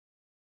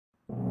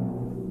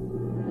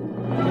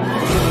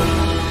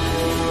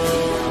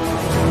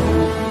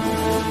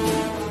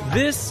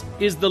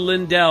is the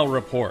Lindell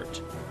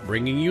Report,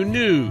 bringing you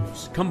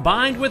news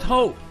combined with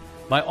hope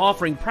by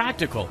offering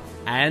practical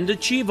and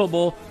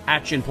achievable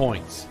action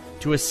points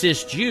to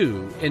assist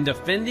you in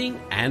defending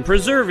and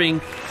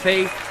preserving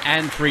faith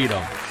and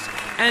freedoms.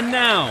 And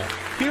now,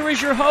 here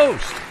is your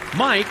host,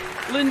 Mike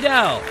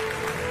Lindell.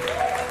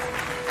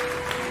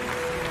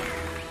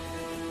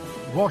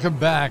 Welcome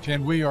back,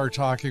 and we are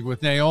talking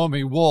with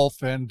Naomi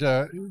Wolf, and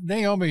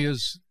Naomi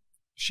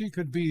she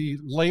could be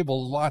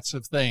labeled lots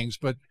of things,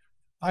 but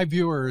I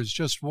view her as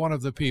just one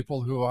of the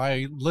people who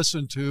I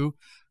listen to,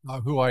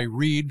 who I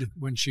read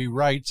when she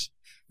writes,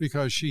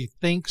 because she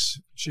thinks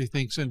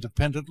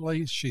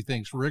independently, she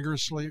thinks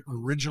rigorously,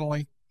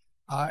 originally,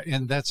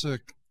 and that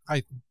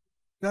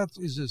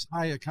is as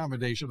high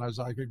accommodation as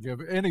I could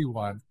give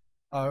anyone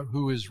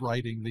who is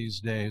writing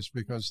these days,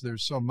 because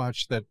there's so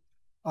much that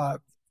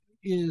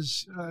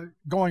is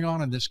going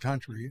on in this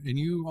country, and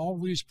you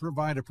always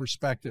provide a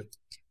perspective.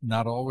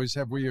 Not always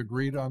have we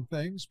agreed on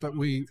things, but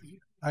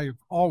I've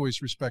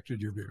always respected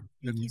your view,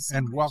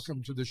 and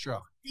welcome to the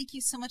show. Thank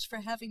you so much for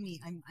having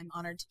me. I'm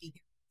honored to be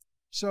here.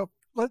 So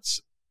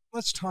let's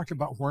talk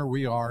about where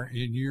we are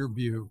in your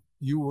view.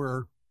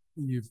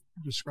 You've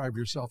described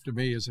yourself to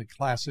me as a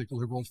classic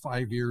liberal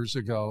 5 years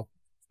ago,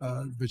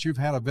 but you've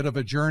had a bit of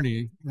a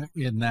journey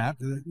in that,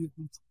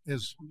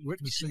 as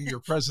witnessing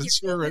your presence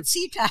here at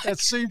CPAC. At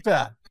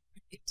CPAC.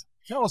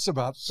 Tell us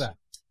about that.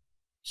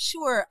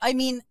 Sure. I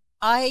mean,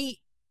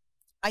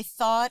 I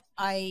thought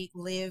I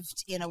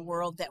lived in a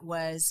world that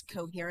was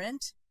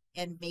coherent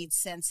and made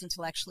sense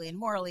intellectually and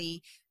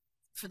morally.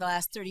 For the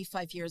last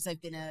 35 years,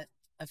 I've been a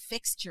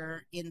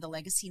fixture in the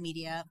legacy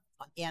media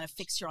and a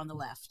fixture on the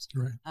left.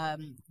 Right.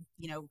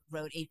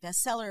 Wrote 8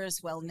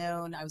 bestsellers, well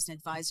known. I was an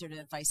advisor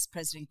to Vice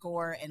President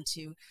Gore and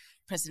to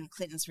President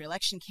Clinton's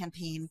reelection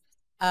campaign.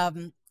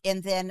 And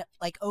then,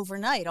 like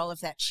overnight, all of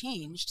that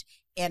changed,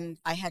 and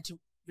I had to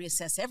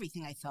reassess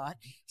everything, I thought.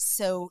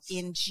 So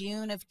in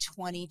June of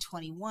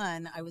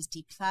 2021, I was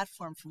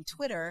deplatformed from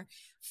Twitter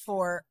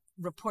for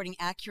reporting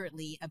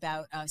accurately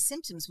about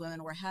symptoms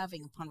women were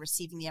having upon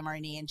receiving the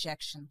mRNA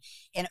injection.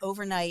 And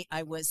overnight,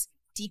 I was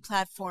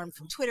deplatformed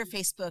from Twitter,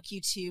 Facebook,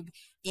 YouTube,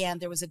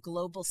 and there was a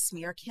global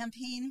smear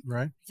campaign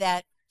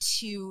that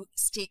 2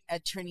 state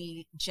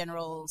attorney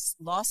generals'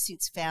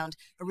 lawsuits found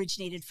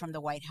originated from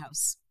the White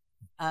House,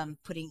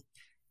 putting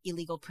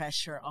illegal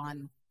pressure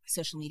on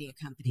social media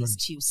companies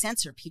to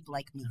censor people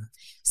like me.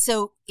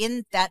 So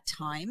in that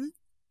time,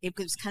 it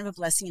was kind of a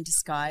blessing in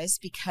disguise,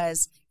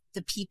 because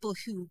the people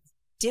who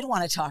did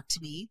want to talk to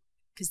me,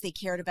 because they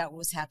cared about what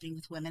was happening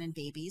with women and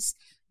babies,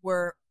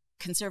 were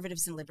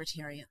conservatives and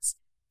libertarians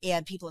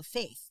and people of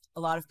faith,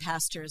 a lot of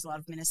pastors, a lot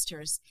of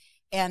ministers.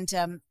 And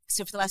so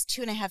for the last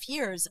 2.5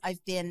 years,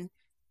 I've been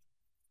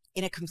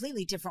in a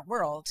completely different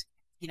world,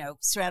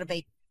 surrounded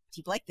by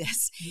people like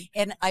this.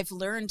 And I've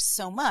learned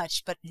so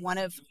much, but one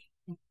of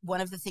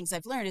the things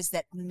I've learned is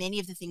that many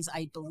of the things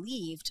I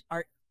believed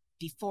are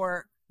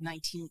before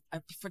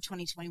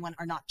 2021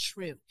 are not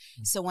true.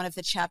 So one of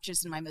the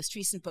chapters in my most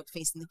recent book,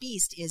 Facing the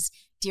Beast, is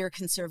Dear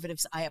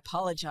Conservatives, I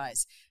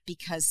Apologize,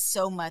 because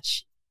so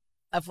much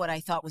of what I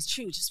thought was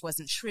true just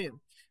wasn't true.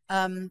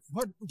 Give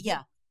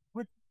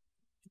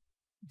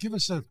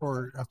us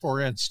for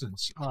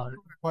instance,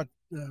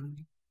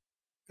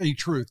 a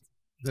truth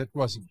that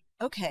wasn't.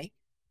 Okay.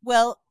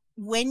 Well,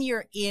 when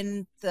you're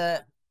in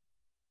the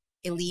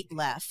elite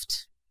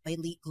left,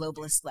 elite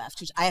globalist left,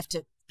 which I have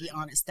to be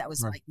honest, that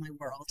was like my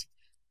world.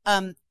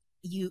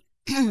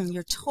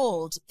 You're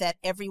told that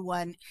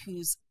everyone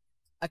who's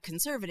a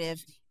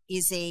conservative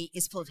is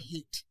full of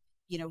hate,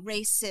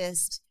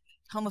 racist,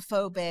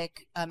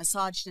 homophobic,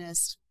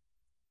 misogynist,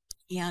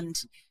 and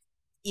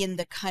in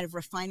the kind of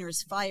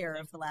refiner's fire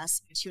of the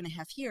last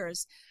 2.5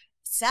 years,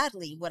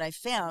 sadly, what I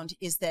found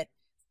is that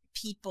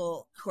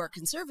people who are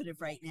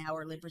conservative right now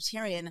or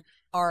libertarian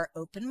are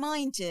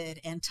open-minded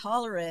and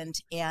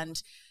tolerant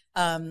and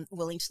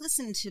willing to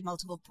listen to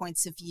multiple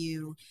points of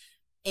view,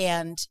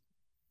 and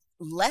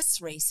less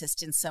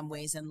racist in some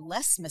ways and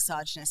less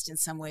misogynist in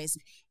some ways,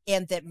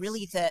 and that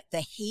really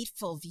the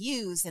hateful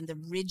views and the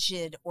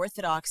rigid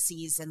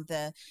orthodoxies and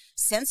the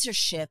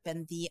censorship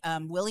and the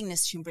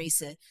willingness to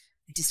embrace a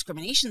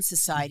discrimination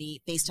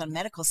society based on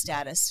medical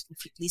status, at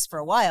least for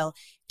a while,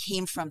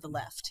 came from the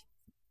left.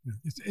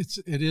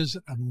 It is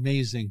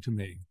amazing to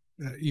me,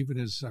 even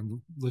as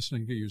I'm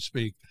listening to you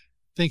speak,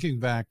 thinking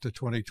back to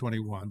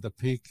 2021, the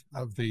peak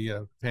of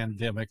the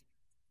pandemic,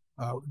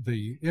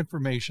 the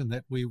information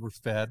that we were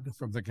fed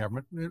from the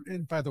government.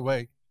 And by the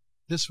way,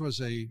 this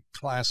was a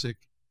classic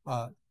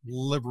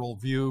liberal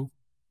view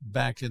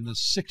back in the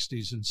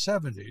 60s and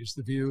 70s,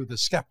 the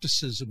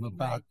skepticism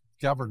about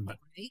government.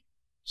 Right.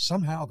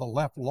 Somehow the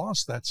left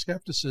lost that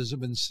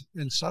skepticism,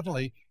 and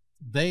suddenly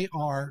they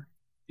are,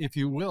 if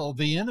you will,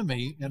 the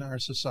enemy in our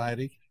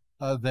society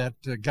that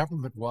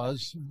government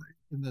was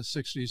in the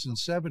 60s and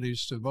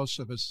 70s to most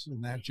of us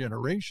in that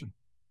generation.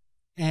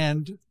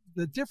 And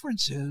the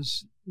difference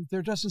is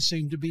there doesn't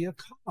seem to be a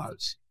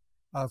cause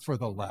for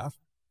the left.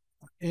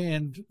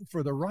 And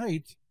for the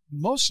right,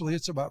 mostly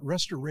it's about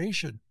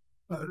restoration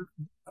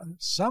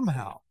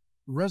somehow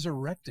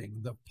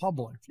resurrecting the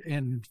public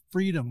and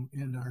freedom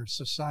in our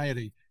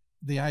society,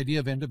 the idea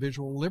of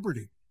individual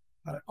liberty.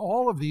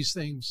 All of these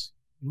things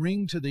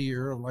ring to the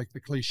ear like the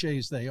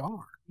cliches they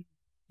are,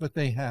 but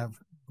they have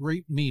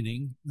great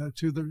meaning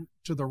to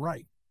the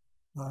right.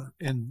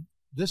 And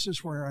this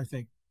is where I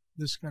think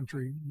this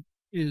country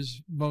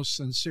is most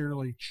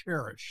sincerely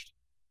cherished,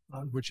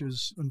 which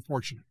is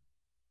unfortunate.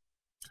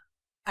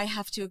 I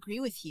have to agree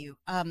with you.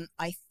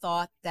 I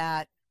thought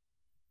that,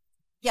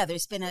 yeah,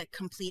 there's been a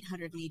complete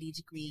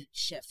 180-degree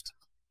shift.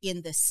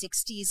 In the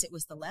 60s, it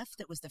was the left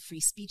that was the free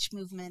speech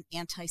movement,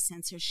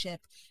 anti-censorship,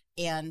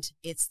 and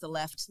it's the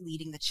left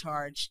leading the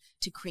charge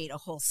to create a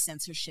whole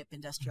censorship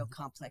industrial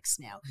complex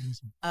now.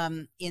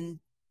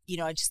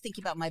 I just think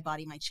about my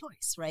body, my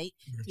choice, right?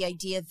 The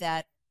idea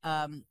that,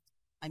 in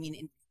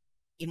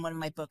one of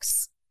my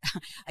books,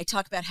 I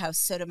talk about how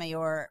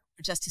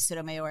Justice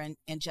Sotomayor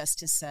and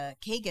Justice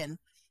Kagan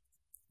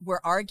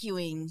were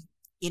arguing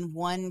in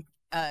one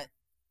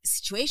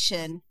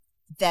situation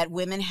that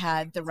women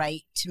had the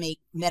right to make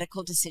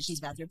medical decisions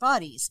about their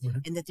bodies,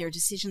 and that their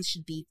decisions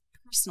should be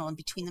personal and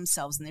between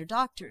themselves and their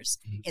doctors.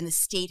 And the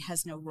state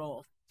has no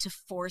role to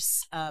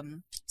force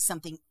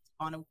something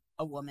on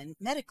a woman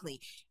medically.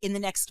 In the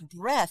next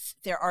breath,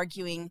 they're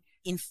arguing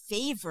in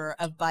favor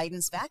of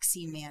Biden's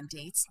vaccine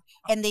mandates,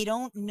 and they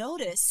don't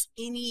notice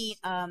any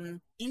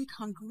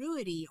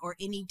incongruity or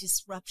any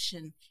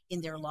disruption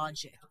in their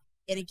logic.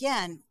 And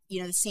again,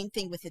 the same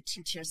thing with a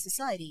two-chair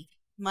society.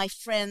 My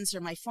friends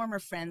or my former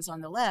friends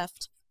on the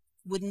left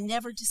would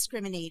never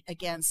discriminate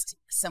against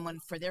someone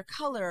for their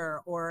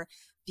color or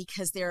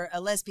because they're a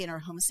lesbian or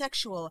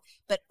homosexual,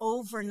 but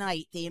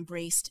overnight they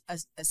embraced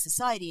a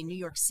society in New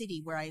York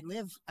City, where I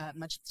live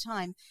much of the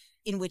time,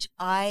 in which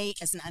I,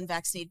 as an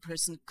unvaccinated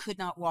person, could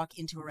not walk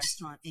into a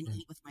restaurant and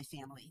eat with my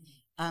family.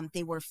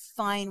 They were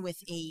fine with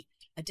a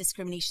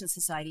discrimination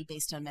society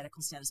based on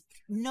medical status.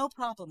 No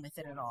problem with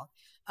it at all.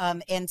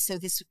 And so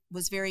this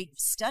was very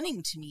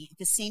stunning to me.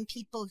 The same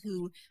people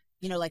who,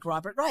 like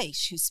Robert Reich,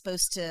 who's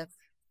supposed to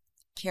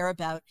care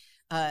about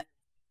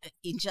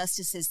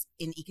injustices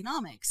in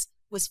economics,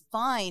 was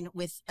fine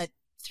with a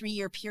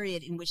 3-year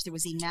period in which there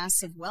was a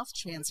massive wealth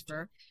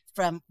transfer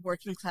from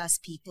working class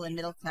people and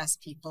middle class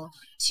people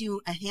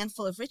to a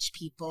handful of rich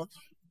people,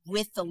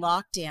 with the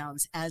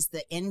lockdowns as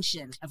the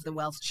engine of the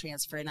wealth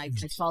transfer. And I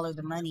follow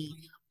the money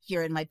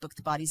here in my book,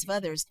 The Bodies of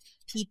Others.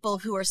 People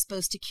who are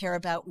supposed to care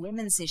about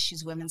women's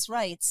issues, women's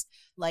rights,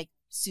 like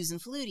Susan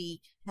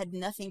Faludi, had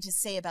nothing to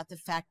say about the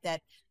fact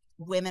that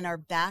women are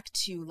back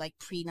to like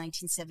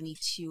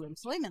pre-1972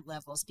 employment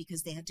levels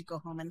because they had to go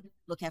home and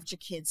look after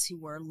kids who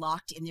were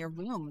locked in their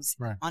rooms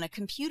on a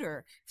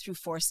computer through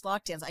forced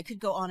lockdowns. I could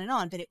go on,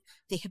 but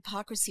the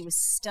hypocrisy was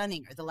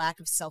stunning, or the lack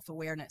of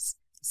self-awareness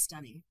was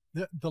stunning.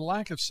 The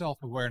lack of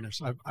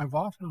self-awareness, I've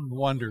often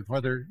wondered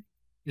whether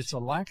it's a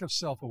lack of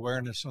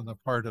self-awareness on the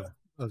part of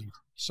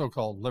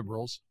so-called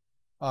liberals.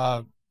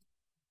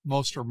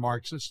 Most are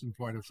Marxist in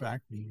point of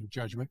fact, in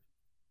judgment.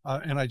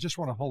 And I just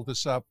want to hold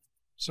this up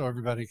so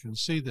everybody can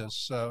see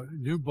this.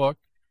 New book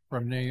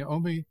from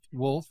Naomi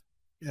Wolf,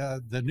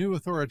 The New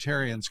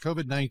Authoritarians,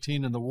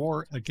 COVID-19 and the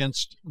War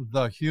Against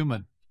the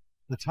Human.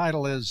 The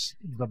title is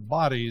The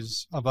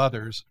Bodies of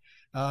Others,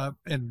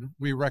 and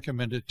we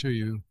recommend it to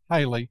you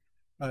highly.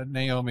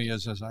 Naomi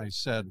is, as I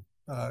said,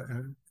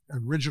 an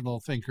original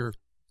thinker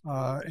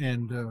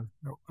and a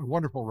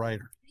wonderful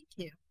writer.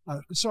 Thank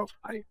you. So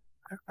I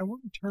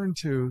want to turn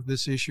to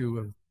this issue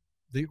of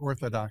the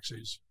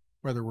orthodoxies,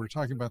 whether we're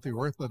talking about the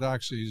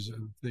orthodoxies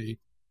of the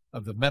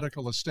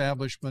medical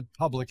establishment,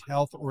 public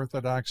health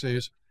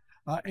orthodoxies,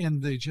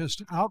 and the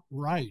just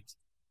outright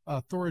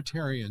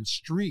authoritarian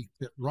streak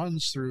that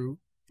runs through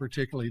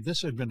particularly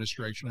this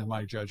administration, in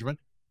my judgment,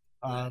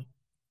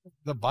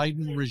 the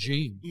Biden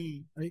regime.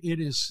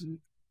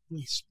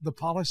 The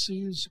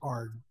policies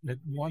are at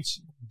once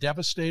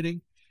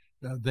devastating.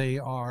 They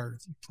are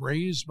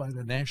praised by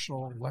the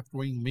national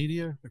left-wing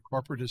media, the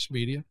corporatist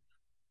media,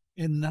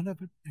 and none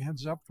of it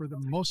adds up for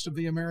most of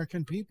the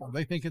American people.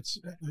 They think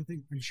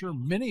I'm sure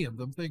many of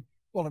them think,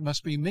 well, it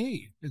must be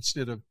me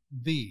instead of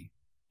thee.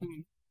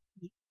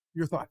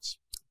 Your thoughts?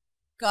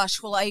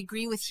 Gosh, well, I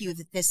agree with you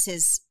that this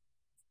is,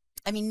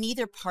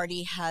 neither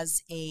party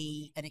has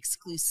an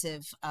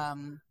exclusive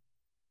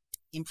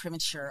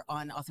imprimatur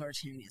on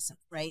authoritarianism,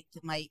 right?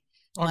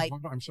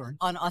 I'm sorry.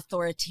 On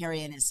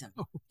authoritarianism.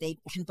 They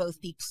can both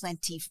be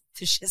plenty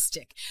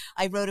fascistic.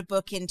 I wrote a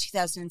book in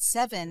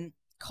 2007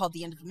 called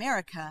The End of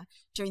America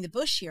during the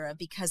Bush era,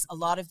 because a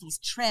lot of these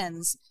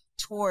trends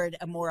toward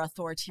a more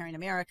authoritarian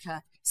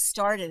America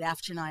started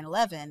after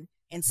 9/11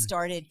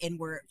 and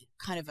were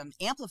kind of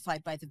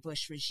amplified by the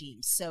Bush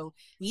regime. So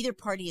neither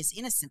party is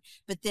innocent.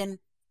 But then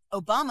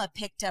Obama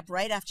picked up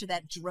right after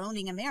that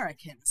droning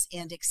Americans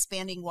and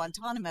expanding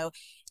Guantanamo,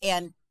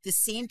 and the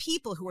same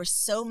people who were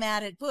so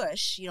mad at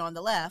Bush, on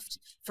the left,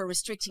 for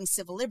restricting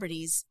civil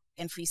liberties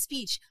and free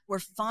speech, were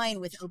fine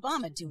with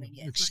Obama doing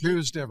it.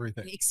 Excused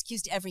everything.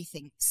 Excused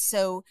everything.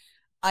 So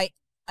I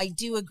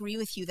do agree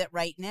with you that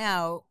right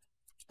now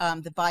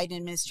The Biden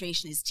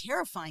administration is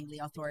terrifyingly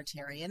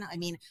authoritarian. I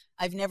mean,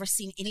 I've never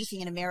seen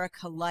anything in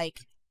America like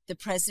the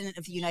president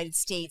of the United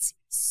States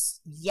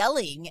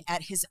yelling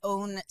at his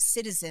own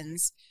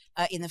citizens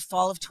in the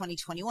fall of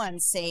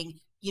 2021, saying,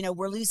 you know,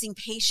 we're losing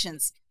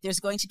patients. There's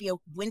going to be a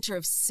winter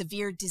of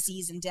severe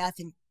disease and death,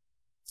 and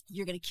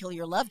you're going to kill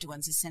your loved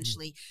ones,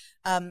 essentially.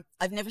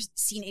 I've never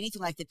seen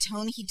anything like the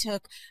tone he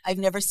took. I've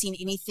never seen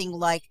anything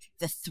like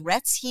the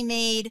threats he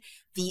made,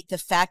 the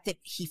fact that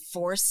he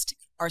forced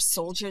our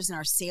soldiers and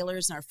our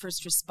sailors and our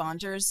first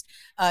responders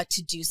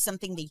to do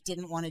something they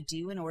didn't want to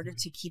do in order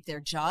to keep their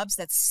jobs.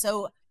 That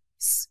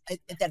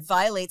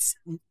violates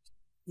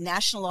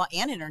national law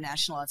and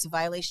international law. It's a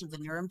violation of the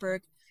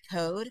Nuremberg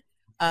Code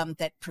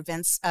that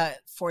prevents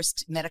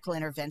forced medical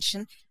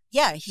intervention.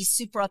 Yeah, he's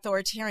super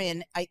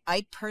authoritarian.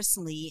 I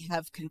personally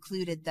have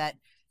concluded that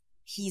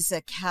he's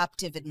a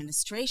captive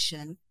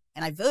administration,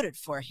 and I voted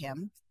for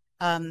him,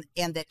 and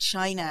that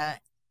China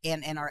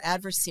and our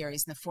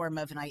adversaries in the form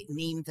of, and I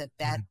named the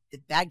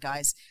bad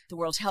guys, the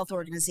World Health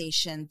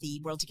Organization, the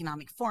World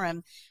Economic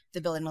Forum,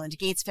 the Bill and Melinda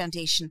Gates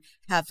Foundation,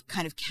 have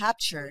kind of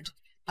captured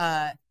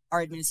our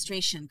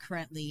administration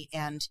currently,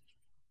 and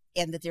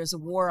that there's a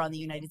war on the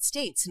United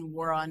States and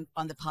war on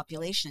the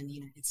population in the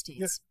United States.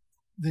 Yeah.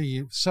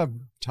 The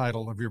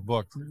subtitle of your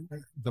book,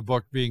 the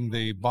book being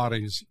The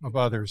Bodies of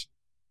Others,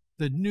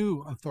 the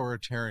new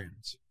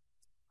authoritarians.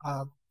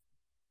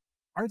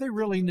 Are they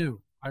really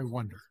new, I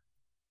wonder?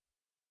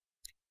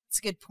 It's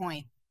a good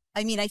point.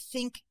 I mean, I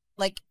think,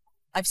 like,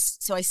 I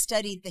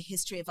studied the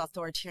history of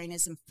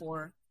authoritarianism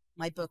for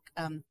my book,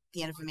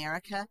 The End of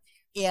America,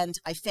 and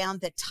I found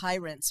that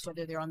tyrants,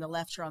 whether they're on the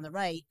left or on the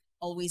right,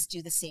 always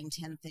do the same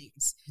 10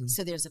 things. Mm-hmm.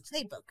 So there's a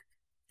playbook.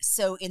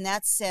 So in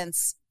that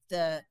sense,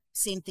 the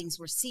same things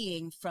we're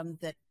seeing from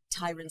the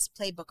tyrant's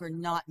playbook are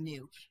not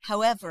new.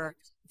 However,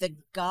 the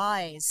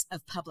guise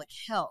of public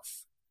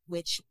health,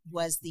 which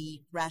was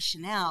the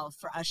rationale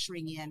for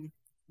ushering in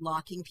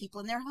locking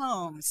people in their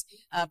homes,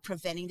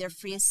 preventing their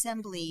free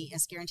assembly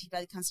as guaranteed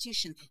by the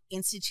Constitution,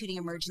 instituting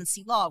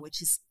emergency law,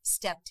 which is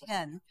step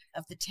 10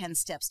 of the 10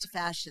 steps to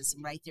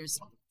fascism, right? There's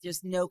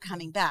no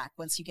coming back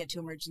once you get to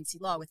emergency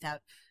law without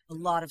a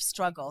lot of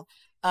struggle.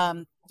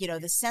 The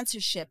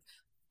censorship,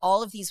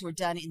 all of these were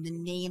done in the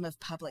name of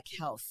public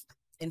health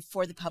and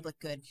for the public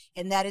good.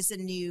 And that is a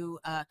new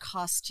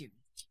costume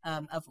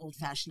of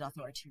old-fashioned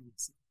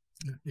authoritarianism.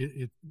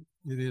 It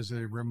is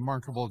a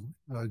remarkable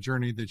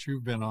journey that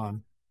you've been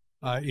on.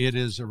 It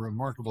is a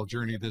remarkable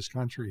journey this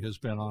country has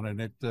been on, and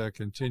it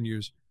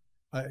continues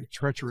a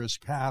treacherous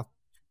path,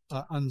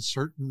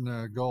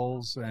 uncertain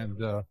goals,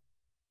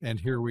 and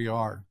here we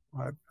are.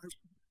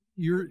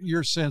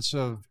 Your sense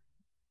of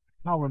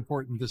how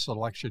important this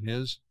election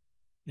is,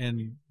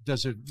 and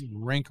does it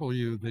rankle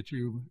you that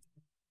you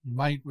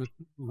might, with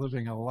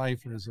living a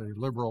life as a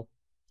liberal,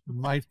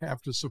 might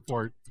have to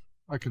support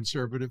a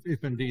conservative,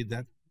 if indeed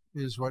that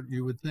is what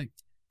you would think?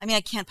 I mean,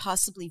 I can't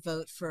possibly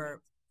vote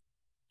for.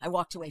 I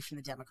walked away from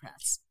the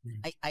Democrats.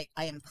 I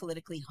am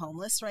politically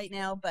homeless right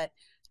now, but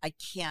I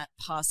can't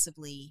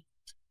possibly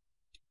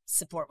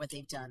support what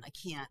they've done. I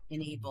can't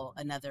enable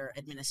another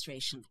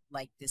administration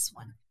like this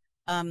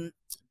one.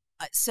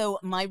 So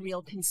my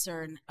real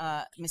concern,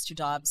 Mr.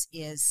 Dobbs,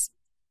 is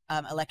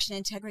election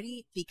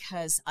integrity,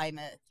 because I'm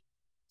a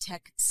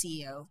tech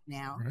CEO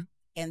now. Right.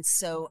 And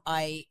so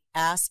I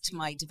asked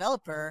my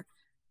developer,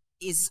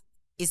 is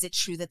it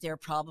true that there are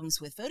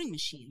problems with voting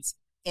machines?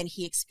 And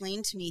he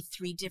explained to me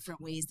 3 different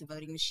ways the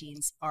voting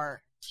machines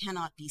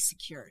cannot be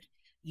secured.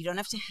 You don't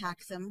have to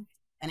hack them.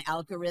 An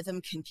algorithm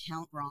can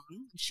count wrong.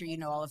 I'm sure you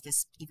know all of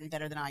this even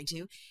better than I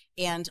do.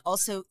 And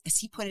also, as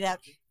he pointed out,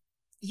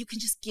 you can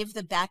just give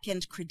the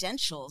back-end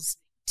credentials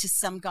to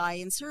some guy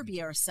in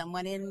Serbia or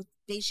someone in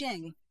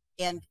Beijing.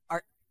 And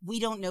we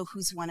don't know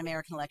who's won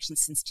American elections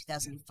since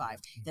 2005.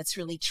 That's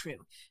really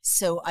true.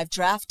 So I've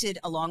drafted,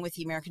 along with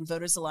the American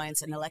Voters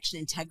Alliance, an election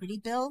integrity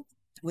bill,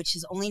 which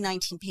is only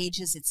 19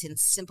 pages. It's in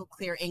simple,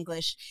 clear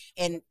English.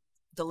 And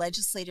the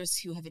legislators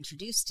who have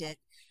introduced it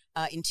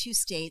in 2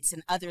 states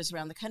and others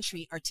around the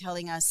country are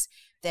telling us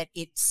that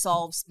it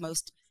solves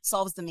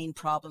the main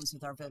problems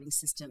with our voting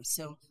system.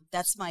 So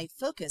that's my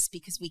focus,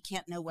 because we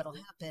can't know what'll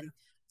happen.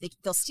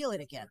 They'll steal it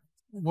again.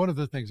 One of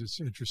the things that's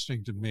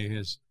interesting to me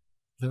is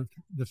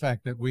the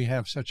fact that we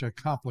have such a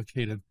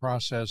complicated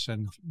process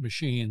and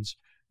machines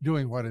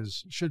doing what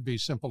should be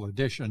simple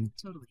addition.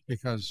 Totally.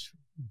 Because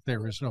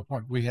there is no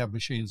point. We have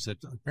machines that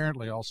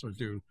apparently also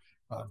do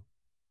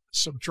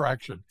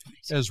subtraction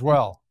as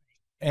well.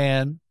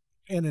 And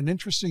in an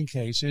interesting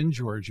case in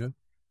Georgia,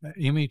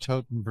 Amy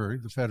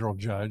Totenberg, the federal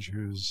judge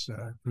who's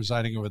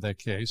presiding over that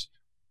case,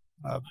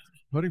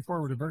 putting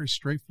forward a very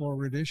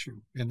straightforward issue,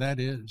 and that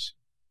is,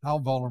 how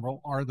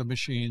vulnerable are the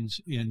machines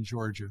in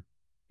Georgia?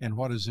 And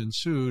what has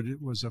ensued,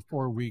 it was a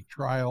 4-week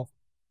trial,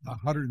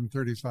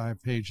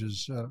 135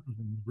 pages of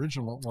an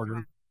original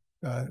order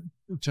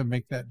to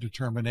make that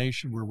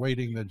determination. We're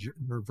waiting the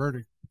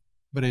verdict.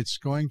 But it's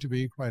going to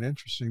be quite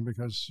interesting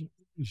because,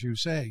 as you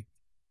say,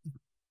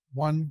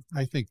 one,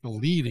 I think the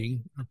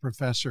leading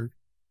professor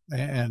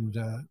and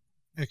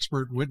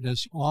expert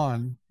witness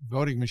on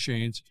voting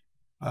machines,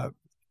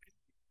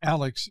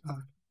 Alex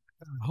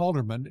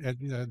Halderman at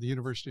the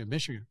University of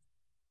Michigan.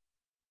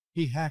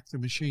 He hacked the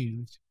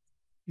machines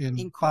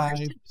in 5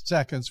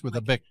 seconds with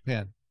a Bic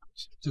pen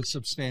to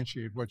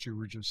substantiate what you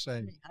were just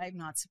saying. I'm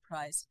not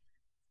surprised.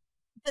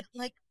 But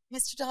like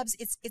Mr. Dobbs,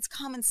 it's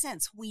common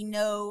sense. We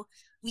know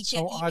we get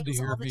so odd to emails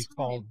hear all the me time.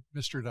 called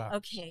Mr. Dobbs.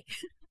 Okay.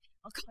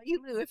 I'll call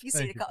you Lou if you say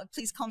Thank to call.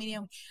 Please call me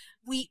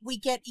Naomi. We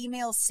get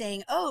emails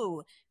saying,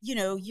 oh,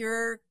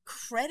 your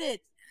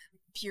credit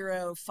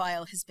bureau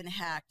file has been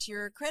hacked.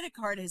 Your credit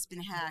card has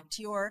been hacked.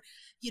 Your,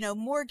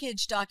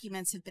 mortgage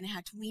documents have been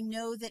hacked. We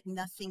know that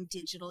nothing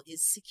digital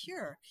is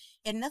secure,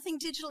 and nothing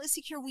digital is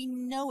secure. We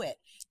know it.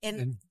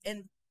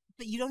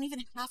 But you don't even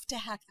have to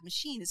hack the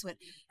machine is what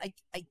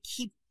I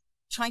keep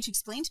trying to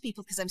explain to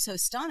people because I'm so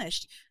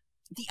astonished.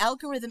 The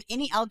algorithm,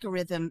 any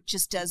algorithm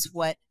just does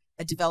what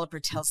a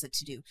developer tells it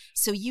to do.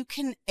 So you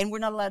can, and we're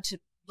not allowed to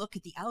look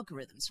at the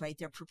algorithms, right?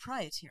 They're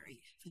proprietary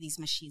for these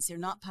machines. They're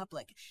not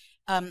public.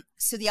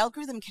 So the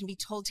algorithm can be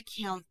told to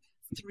count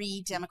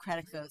 3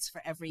 Democratic votes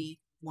for every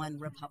 1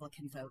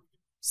 Republican vote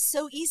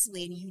so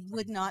easily, and you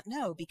would not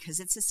know because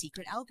it's a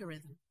secret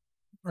algorithm.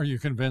 Are you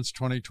convinced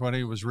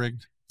 2020 was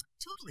rigged?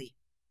 Totally.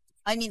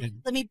 I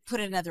mean, let me put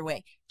it another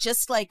way.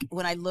 Just like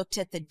when I looked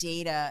at the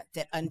data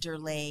that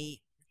underlay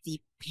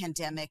the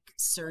pandemic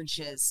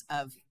surges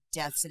of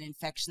deaths and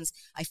infections,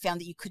 I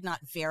found that you could not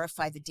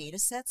verify the data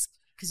sets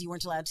because you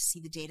weren't allowed to see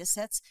the data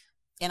sets.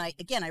 And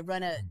I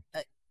run a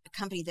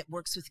company that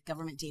works with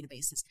government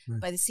databases.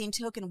 Right. By the same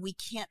token, we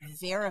can't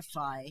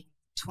verify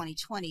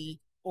 2020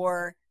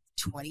 or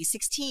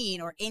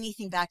 2016 or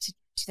anything back to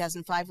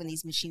 2005 when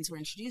these machines were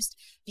introduced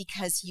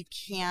because you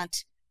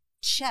can't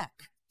check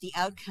the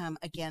outcome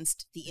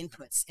against the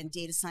inputs, and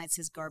data science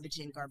is garbage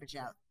in, garbage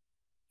out.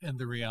 And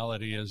the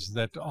reality is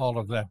that all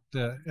of that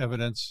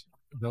evidence,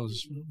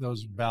 those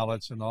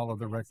ballots and all of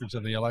the records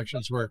of the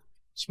elections were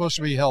supposed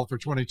to be held for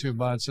 22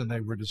 months, and they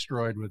were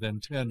destroyed within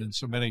 10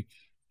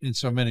 in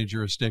so many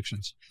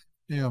jurisdictions.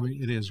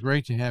 It is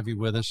great to have you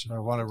with us. I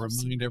want to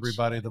remind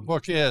everybody the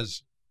book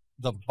is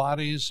The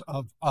Bodies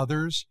of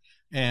Others,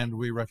 and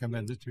we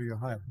recommend it to you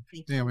highly.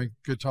 Naomi,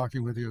 good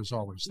talking with you as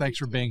always. Thanks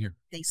for being here.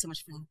 Thanks so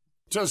much for that.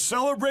 To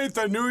celebrate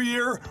the new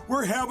year,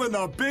 we're having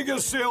the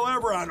biggest sale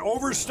ever on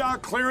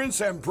overstock clearance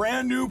and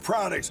brand new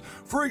products.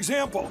 For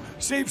example,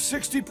 save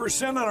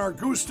 60% on our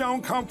Goose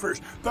Down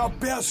comforters, the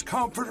best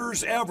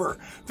comforters ever.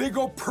 They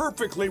go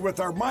perfectly with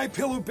our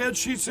MyPillow bed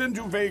sheets and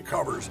duvet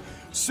covers.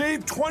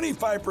 Save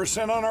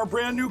 25% on our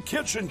brand new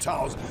kitchen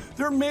towels.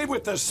 They're made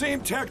with the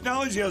same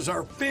technology as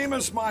our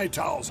famous My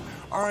Towels.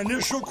 Our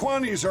initial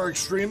quantities are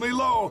extremely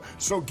low,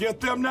 so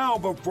get them now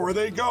before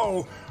they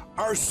go.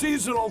 Our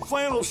seasonal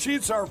flannel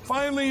sheets are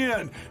finally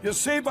in. You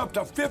save up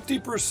to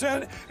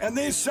 50%, and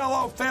they sell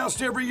out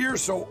fast every year,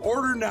 so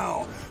order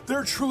now.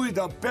 They're truly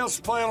the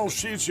best flannel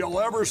sheets you'll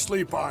ever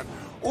sleep on.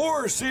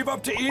 Or save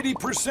up to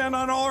 80%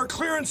 on all our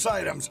clearance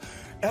items.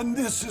 And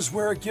this is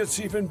where it gets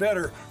even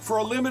better. For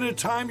a limited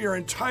time, your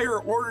entire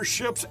order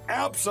ships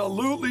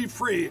absolutely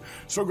free.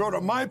 So go to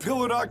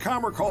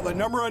MyPillow.com or call the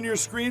number on your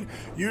screen.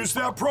 Use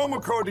that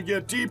promo code to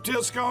get deep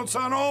discounts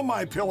on all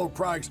MyPillow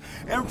products.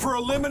 And for a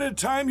limited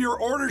time, your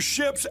order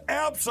ships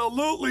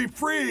absolutely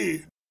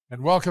free.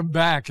 And welcome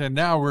back. And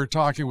now we're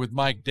talking with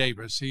Mike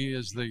Davis. He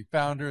is the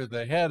founder,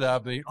 the head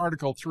of the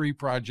Article 3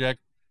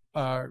 Project,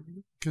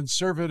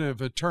 conservative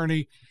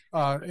attorney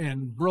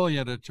and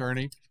brilliant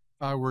attorney.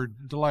 We're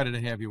delighted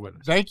to have you with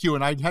us. Thank you.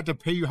 And I had to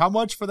pay you how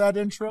much for that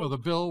intro? Well, the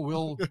bill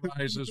will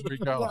rise as we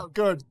go. Yeah,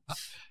 good.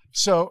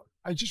 So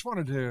I just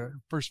wanted to,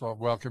 first of all,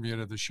 welcome you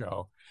to the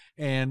show.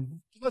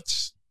 And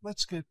let's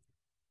get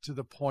to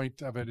the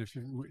point of it, if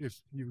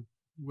you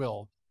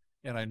will.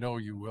 And I know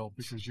you will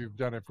because you've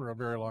done it for a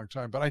very long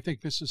time. But I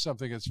think this is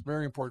something that's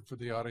very important for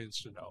the audience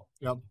to know.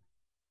 Yep.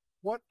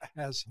 What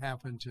has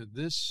happened to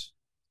this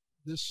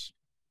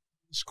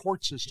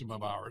court system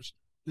of ours,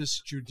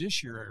 this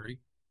judiciary,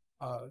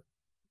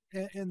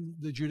 and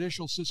the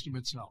judicial system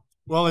itself?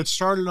 Well, it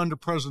started under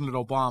President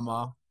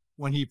Obama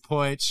when he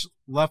put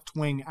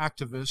left-wing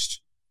activists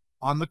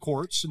on the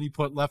courts, and he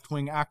put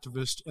left-wing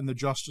activists in the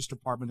Justice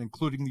Department,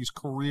 including these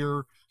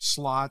career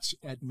slots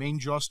at Main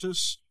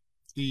Justice,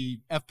 the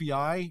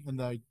FBI, and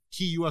the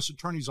key U.S.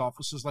 attorney's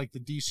offices like the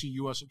D.C.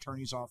 U.S.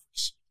 Attorney's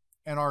Office.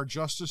 And our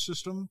justice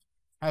system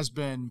has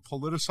been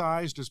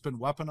politicized, has been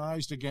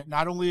weaponized, again,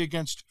 not only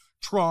against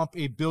Trump,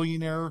 a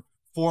billionaire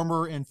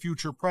former and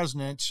future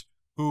president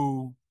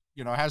who,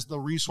 has the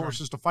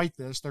resources to fight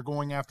this. They're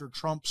going after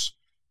Trump's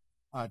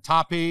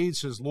top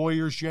aides, his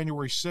lawyers,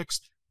 January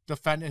 6th,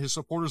 defending his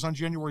supporters on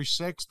January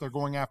 6th. They're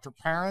going after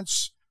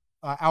parents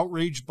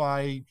outraged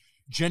by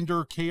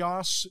gender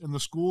chaos in the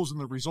schools and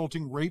the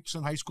resulting rapes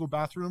in high school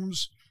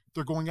bathrooms.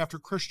 They're going after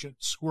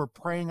Christians who are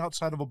praying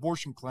outside of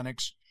abortion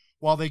clinics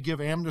while they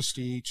give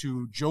amnesty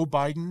to Joe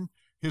Biden,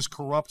 his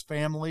corrupt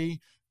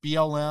family,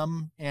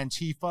 BLM,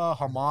 Antifa,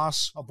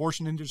 Hamas,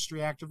 abortion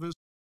industry activists.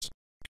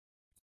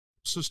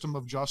 System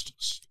of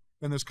justice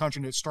in this country,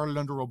 and it started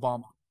under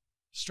Obama.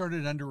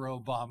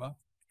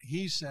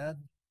 He said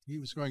he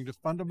was going to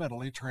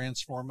fundamentally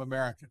transform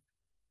America.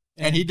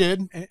 And he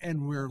did.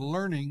 And we're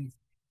learning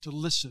to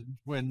listen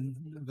when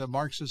the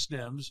Marxist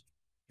Dems,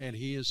 and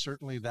he is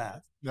certainly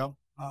that, Yep.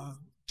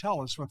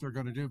 tell us what they're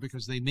going to do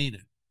because they mean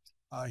it.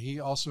 He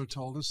also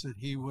told us that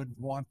he would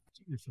want,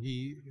 if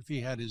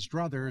he had his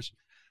druthers,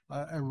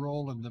 a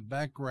role in the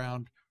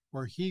background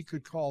where he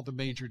could call the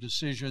major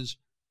decisions,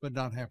 but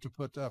not have to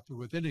put up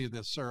with any of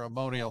the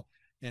ceremonial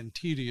and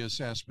tedious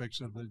aspects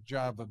of the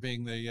job of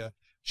being the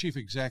chief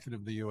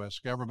executive of the U.S.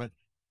 government.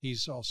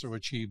 He's also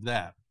achieved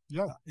that,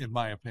 in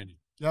my opinion.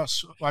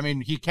 Yes. I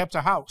mean, he kept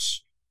a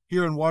house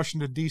here in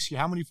Washington, D.C.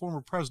 How many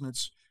former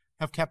presidents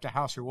have kept a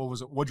house here? What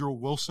was it, Woodrow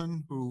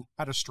Wilson, who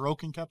had a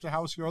stroke and kept a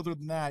house here? Other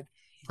than that,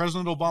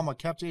 President Obama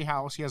kept a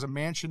house. He has a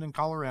mansion in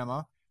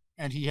Colorado,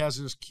 and he has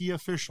his key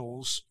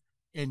officials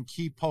in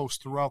key posts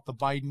throughout the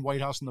Biden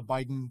White House and the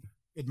Biden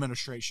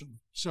administration.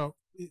 So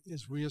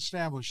as we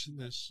establish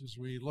this, as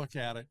we look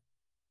at it,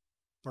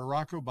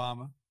 Barack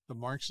Obama, the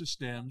Marxist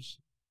Dems,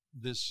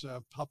 this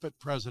puppet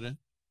president,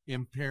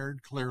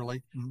 impaired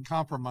clearly,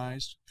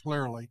 compromised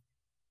clearly.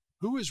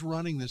 Who is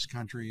running this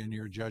country in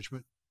your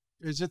judgment?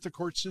 Is it the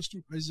court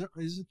system? Is it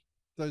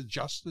the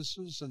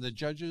justices and the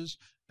judges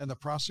and the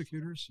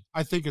prosecutors?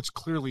 I think it's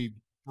clearly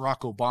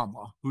Barack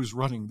Obama who's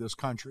running this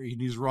country.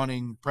 He's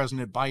running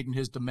President Biden,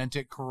 his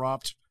demented,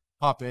 corrupt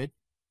puppet,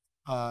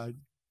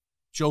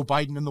 Joe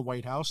Biden in the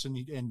White House, and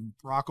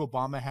Barack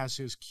Obama has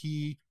his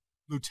key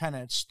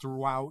lieutenants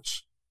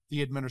throughout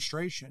the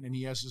administration, and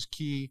he has his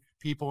key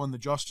people in the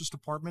Justice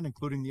Department,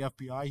 including the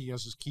FBI. He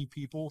has his key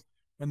people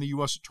in the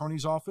U.S.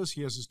 Attorney's Office.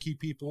 He has his key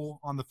people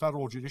on the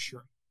federal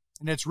judiciary.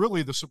 And it's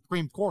really the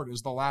Supreme Court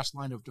is the last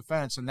line of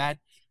defense, and that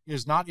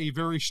is not a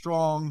very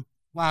strong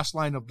last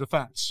line of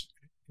defense.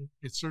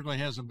 It certainly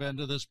hasn't been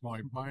to this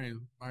point. My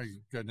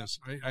goodness,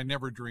 I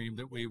never dreamed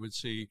that we would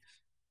see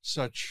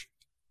such,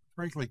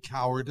 frankly,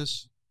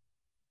 cowardice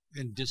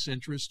and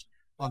disinterest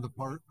on the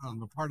part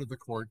of the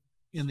court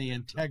in the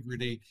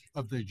integrity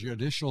of the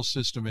judicial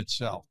system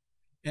itself.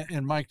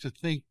 And Mike, to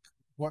think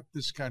what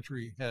this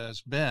country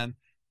has been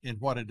and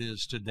what it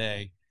is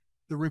today,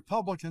 the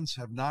Republicans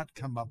have not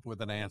come up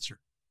with an answer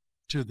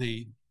to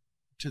the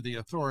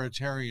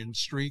authoritarian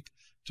streak,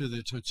 to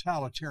the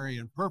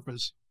totalitarian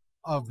purpose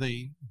of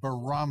the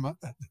Obama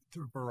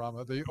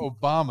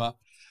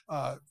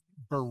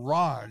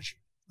barrage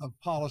of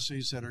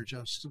policies that are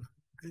just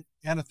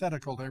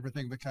antithetical to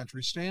everything the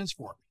country stands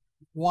for.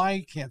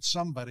 Why can't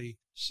somebody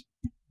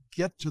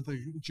get to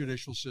the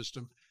judicial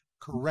system,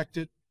 correct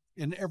it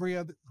in every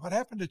other? What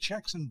happened to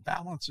checks and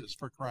balances,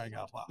 for crying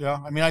out loud? Yeah,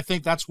 I mean, I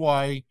think that's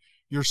why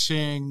you're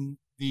seeing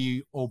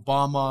the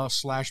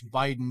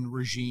Obama/Biden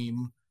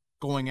regime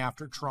going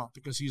after Trump,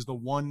 because he's the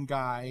one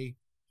guy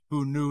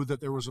who knew that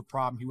there was a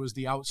problem. He was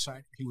the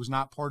outsider. He was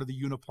not part of the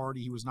uniparty.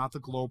 He was not the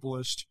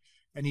globalist.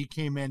 And he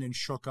came in and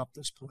shook up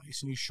this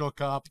place. And he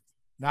shook up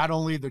not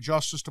only the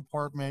Justice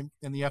Department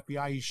and the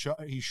FBI,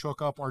 he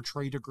shook up our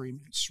trade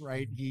agreements,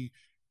 right? He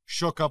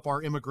shook up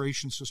our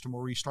immigration system,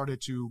 where he started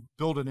to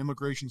build an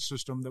immigration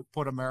system that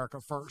put America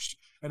first,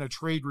 and a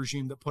trade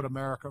regime that put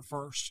America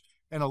first,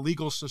 and a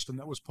legal system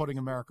that was putting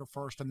America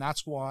first. And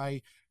that's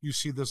why you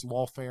see this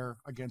lawfare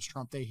against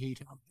Trump. They hate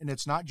him. And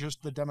it's not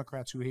just the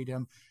Democrats who hate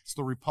him. It's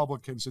the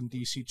Republicans in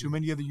D.C. Too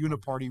many of the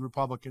uniparty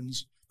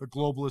Republicans, the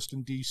globalists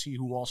in D.C.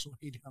 who also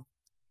hate him.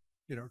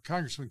 You know,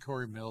 Congressman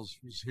Corey Mills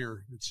was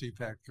here at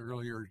CPAC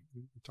earlier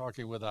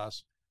talking with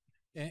us,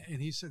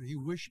 and he said he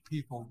wished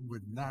people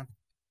would not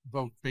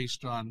vote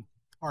based on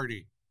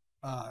party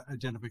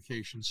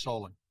identification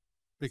solely,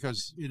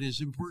 because it is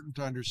important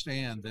to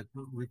understand that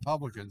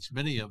Republicans,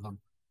 many of them,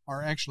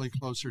 are actually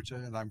closer to,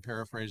 and I'm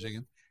paraphrasing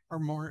it, are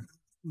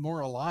more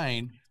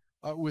aligned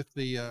with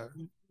the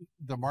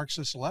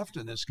Marxist left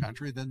in this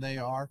country than they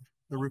are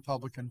the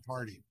Republican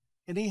Party.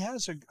 And he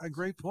has a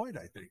great point,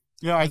 I think.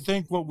 Yeah, I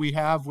think what we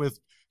have with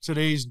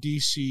today's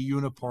D.C.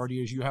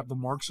 uniparty is you have the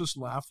Marxist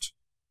left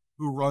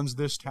who runs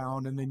this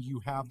town, and then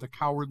you have the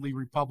cowardly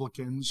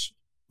Republicans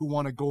who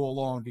want to go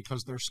along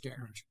because they're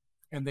scared.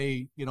 And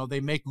they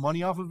make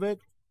money off of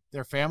it.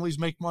 Their families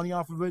make money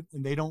off of it,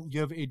 and they don't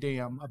give a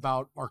damn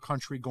about our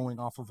country going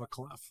off of a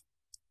cliff.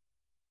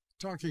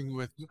 Talking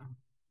with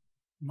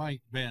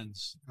Mike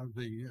Benz of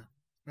the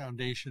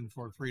Foundation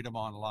for Freedom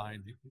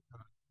Online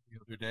the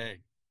other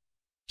day,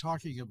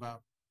 talking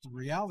about the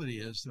reality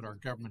is that our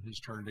government has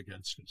turned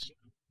against us.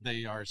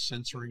 They are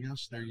censoring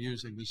us. They're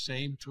using the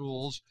same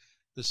tools,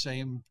 the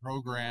same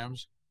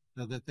programs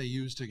that they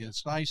used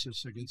against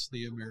ISIS, against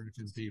the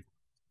American people.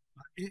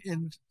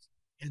 And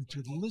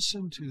to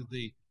listen to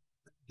the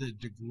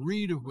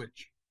degree to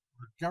which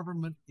our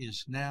government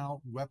is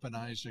now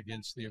weaponized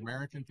against the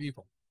American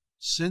people,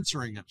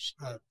 censoring us,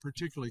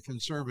 particularly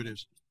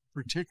conservatives,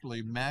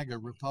 particularly MAGA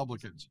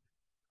Republicans,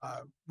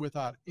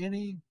 without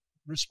any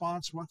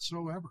response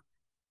whatsoever.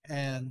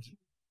 And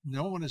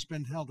no one has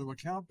been held to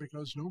account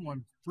because no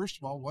one, first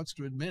of all, wants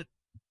to admit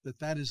that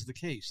that is the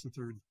case, that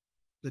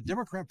the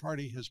Democrat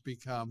Party has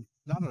become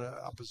not an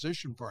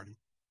opposition party,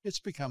 it's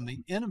become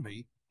the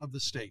enemy of the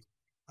state,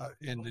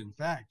 and in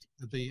fact,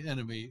 the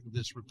enemy of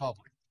this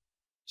republic.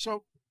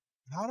 So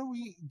how do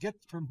we get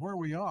from where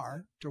we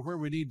are to where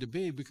we need to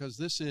be? Because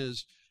this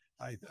is,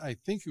 I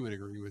think you would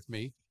agree with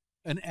me,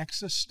 an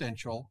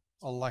existential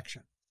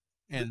election.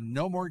 And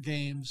no more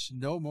games,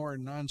 no more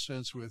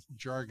nonsense with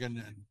jargon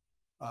and,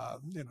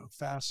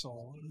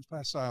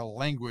 facile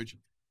language.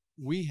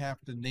 We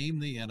have to name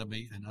the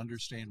enemy and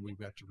understand we've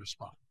got to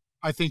respond.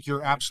 I think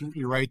you're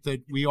absolutely right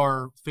that we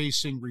are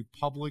facing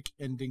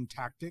republic-ending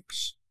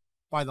tactics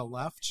by the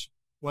left,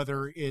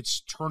 whether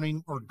it's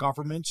turning our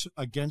government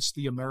against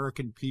the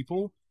American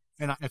people.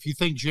 And if you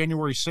think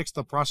January 6th,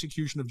 the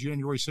prosecution of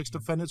January 6th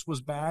defendants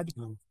was bad,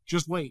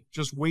 just wait.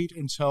 Just wait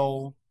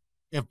until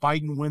if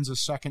Biden wins a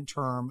second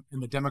term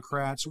and the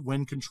Democrats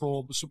win control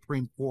of the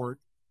Supreme Court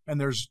and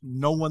there's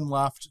no one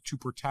left to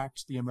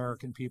protect the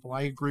American people.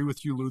 I agree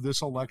with you, Lou.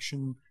 This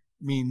election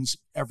means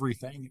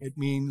everything. It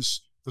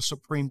means the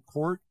Supreme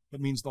Court.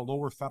 It means the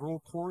lower federal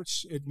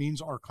courts. It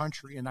means our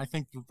country. And I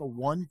think that the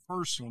one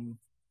person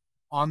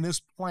on this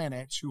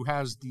planet who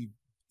has the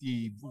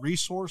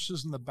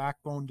resources and the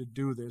backbone to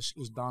do this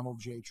is Donald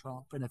J.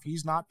 Trump. And if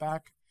he's not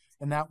back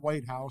in that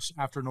White House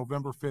after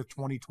November 5th,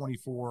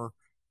 2024,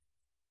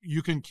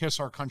 you can kiss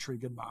our country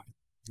goodbye.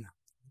 Yeah.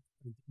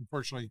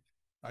 Unfortunately,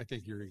 I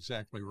think you're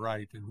exactly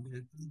right.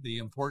 And the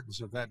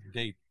importance of that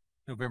date,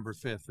 November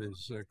 5th,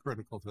 is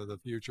critical to the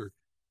future,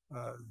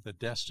 the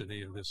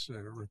destiny of this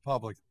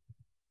republic.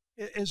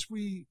 As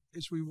we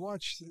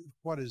watch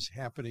what is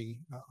happening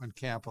on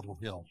Capitol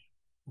Hill,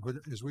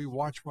 as we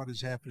watch what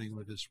is happening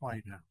with this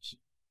White House,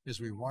 as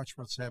we watch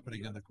what's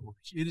happening in the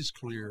courts, it is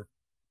clear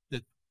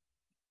that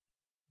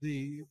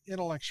the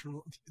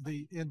intel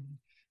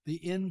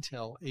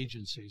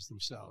agencies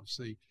themselves,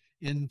 the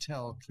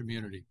intel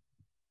community,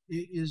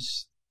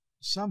 is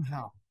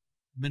somehow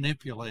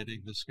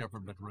manipulating this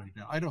government right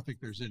now. I don't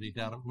think there's any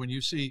doubt. When you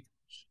see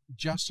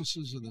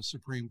justices in the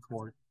Supreme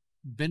Court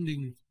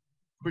bending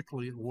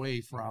quickly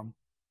away from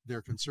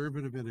their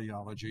conservative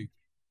ideology,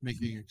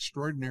 making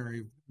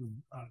extraordinary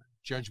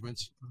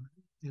judgments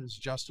as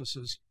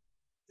justices,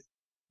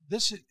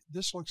 this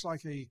looks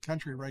like a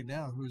country right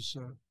now who's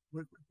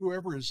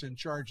whoever is in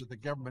charge of the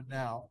government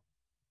now,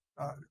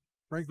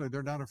 frankly,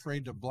 they're not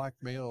afraid to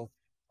blackmail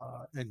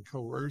and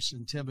coerce,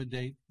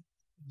 intimidate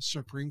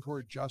Supreme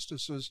Court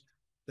justices.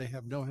 They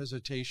have no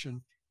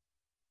hesitation.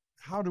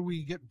 How do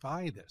we get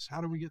by this? How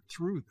do we get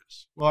through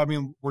this? Well, I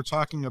mean, we're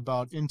talking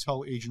about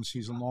intel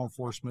agencies and law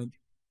enforcement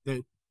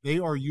that they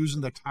are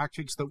using the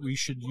tactics that we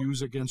should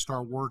use against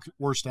our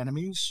worst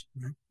enemies,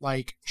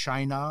 like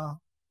China,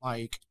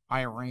 like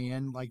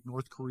Iran, like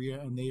North Korea,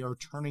 and they are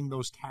turning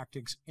those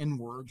tactics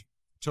inward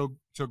to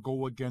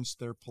go against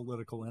their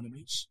political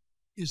enemies.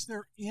 Is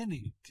there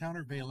any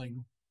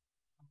countervailing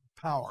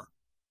power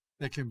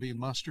that can be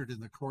mustered in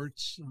the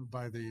courts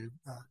by the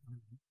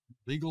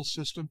legal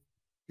system?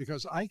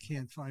 Because I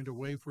can't find a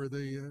way for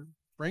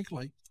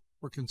frankly,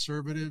 for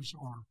conservatives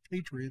or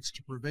patriots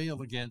to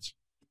prevail against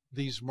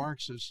these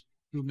Marxists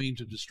who mean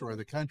to destroy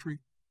the country,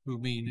 who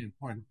mean, in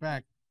point of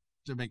fact,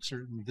 to make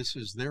certain this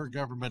is their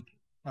government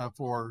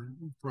for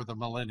the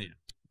millennium.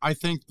 I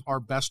think our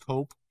best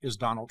hope is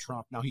Donald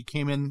Trump. Now, he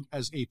came in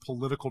as a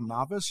political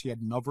novice. He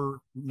had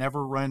never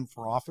run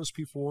for office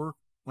before.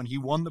 When he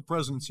won the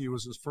presidency, it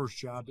was his first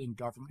job in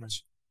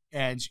government.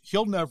 And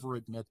he'll never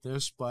admit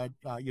this, but,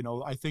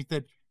 I think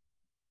that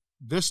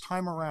this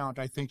time around,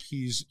 I think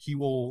he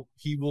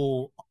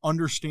will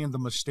understand the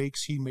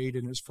mistakes he made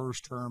in his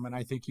first term, and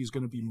I think he's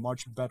going to be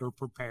much better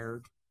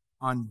prepared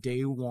on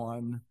day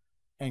one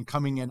and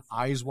coming in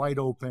eyes wide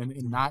open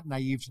and not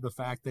naive to the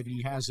fact that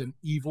he has an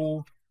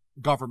evil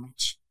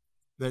government,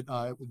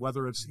 that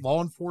whether it's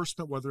law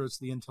enforcement, whether it's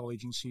the intel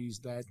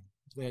agencies that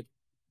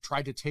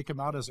tried to take him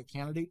out as a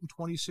candidate in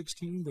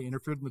 2016. They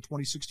interfered in the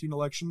 2016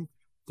 election.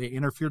 They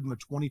interfered in the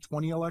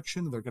 2020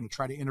 election. They're going to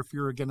try to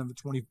interfere again in the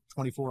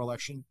 2024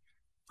 election.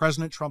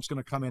 President Trump's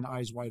going to come in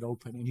eyes wide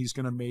open, and he's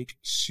going to make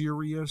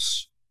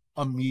serious,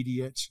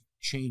 immediate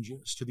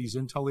changes to these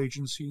intel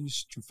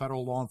agencies, to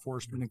federal law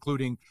enforcement,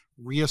 including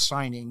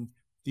reassigning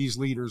these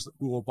leaders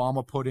who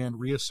Obama put in,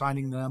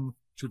 reassigning them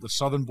to the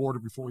southern border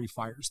before he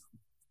fires them.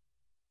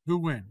 Who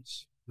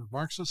wins, the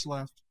Marxist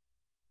left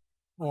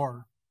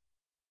or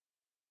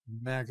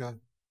MAGA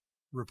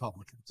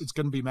Republicans? It's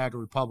going to be MAGA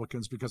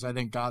Republicans, because I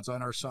think God's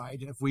on our side.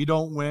 If we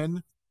don't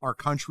win, our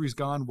country's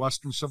gone,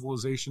 Western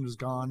civilization is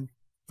gone,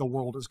 the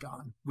world is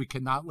gone. We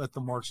cannot let the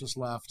Marxist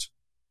left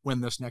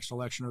win this next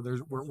election,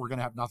 or we're going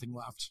to have nothing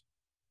left.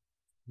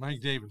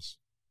 Mike Davis,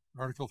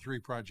 Article 3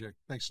 Project.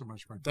 Thanks so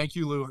much, Mike. Thank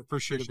you, Lou. I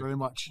appreciate it very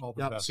much. All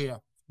the best. See ya.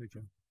 Take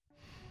care.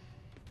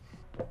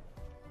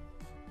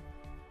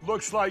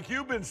 Looks like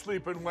you've been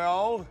sleeping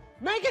well.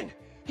 Megan,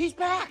 he's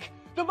back.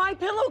 The My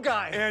Pillow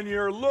guy. And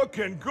you're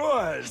looking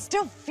good.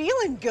 Still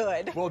feeling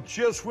good. Well,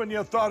 just when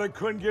you thought it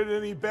couldn't get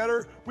any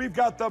better, we've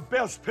got the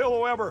best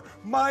pillow ever,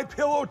 My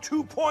Pillow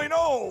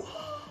 2.0.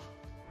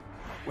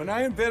 When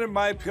I invented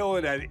My Pillow,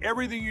 it had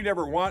everything you'd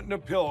ever want in a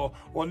pillow.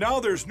 Well, now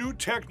there's new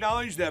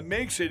technology that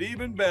makes it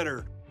even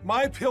better.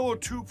 My Pillow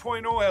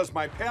 2.0 has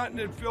my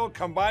patented fill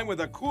combined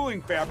with a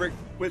cooling fabric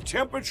with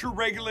temperature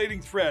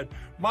regulating thread.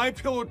 My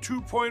Pillow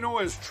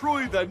 2.0 is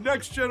truly the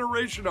next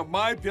generation of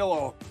My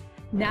Pillow.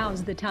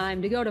 Now's the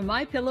time to go to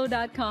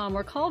mypillow.com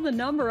or call the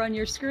number on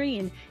your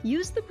screen.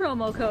 Use the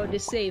promo code to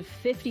save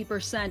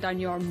 50% on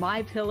your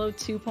MyPillow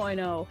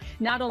 2.0.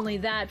 Not only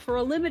that, for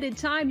a limited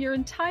time, your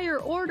entire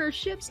order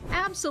ships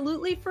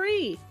absolutely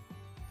free.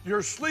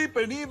 You're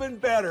sleeping even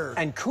better.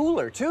 And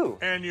cooler, too.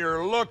 And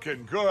you're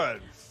looking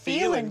good.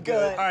 Feeling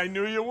good. I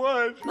knew you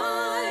would.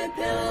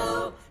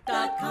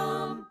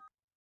 MyPillow.com.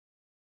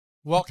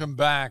 Welcome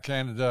back.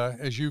 And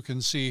as you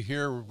can see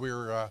here,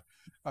 we're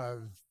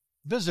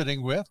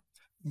visiting with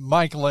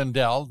Mike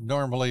Lindell,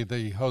 normally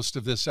the host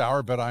of this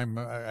hour, but I'm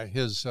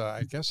his.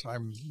 I guess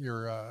I'm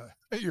your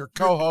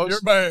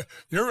co-host.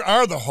 You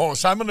are the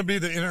host. I'm going to be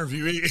the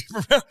interviewee.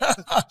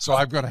 So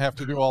I'm going to have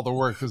to do all the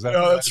work.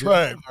 That's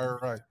right. All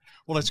right.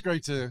 Well, it's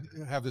great to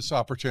have this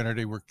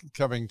opportunity. We're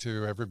coming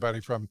to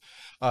everybody from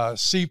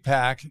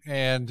CPAC,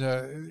 and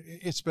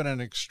it's been an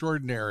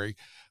extraordinary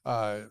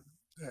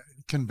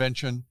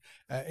convention.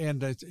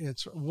 And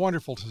it's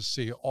wonderful to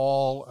see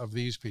all of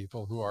these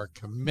people who are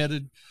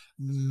committed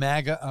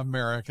MAGA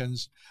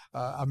Americans,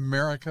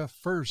 America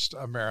First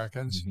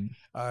Americans,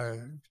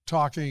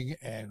 talking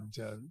and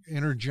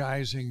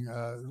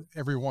energizing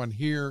everyone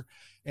here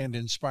and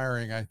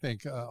inspiring, I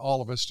think, all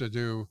of us to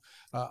do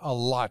a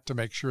lot to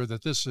make sure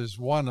that this is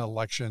one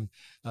election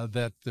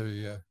that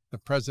the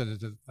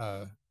president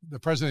of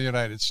the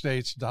United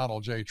States,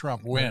 Donald J.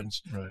 Trump,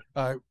 wins. Right.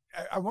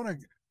 I want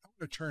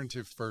to turn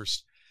to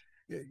first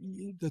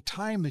the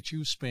time that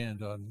you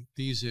spend on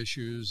these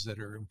issues that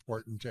are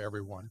important to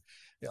everyone: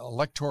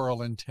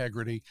 electoral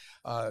integrity,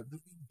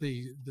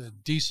 the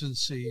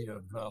decency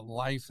of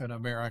life in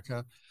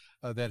America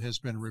that has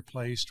been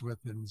replaced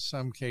with, in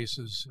some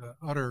cases,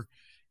 utter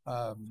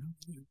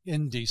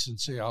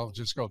indecency. I'll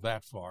just go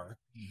that far,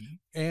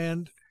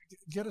 and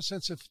get a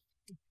sense of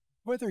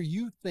whether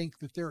you think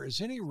that there is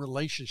any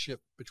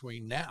relationship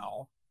between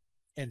now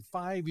and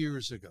 5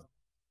 years ago.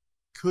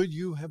 Could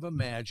you have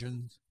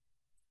imagined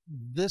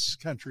this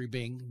country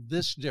being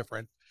this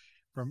different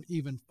from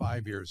even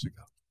 5 years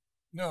ago?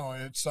 No,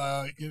 it's,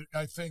 I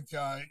think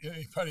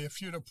anybody,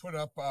 if you'd have put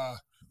up,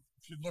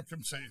 if you'd look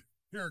and say,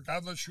 here,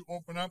 God lets you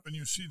open up and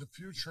you see the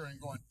future and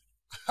going,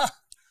 ha!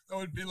 That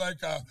would be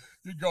like,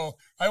 you'd go,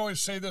 I always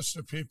say this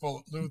to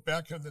people, Lou,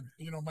 back in the,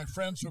 my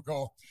friends will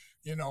go,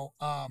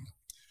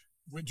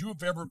 would you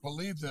have ever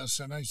believed this?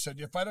 And I said,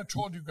 if I'd have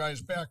told you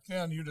guys back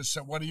then, you'd have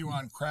said, what are you,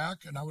 on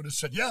crack? And I would have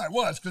said, yeah, I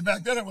was, because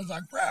back then it was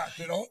on crack,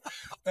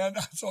 And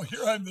so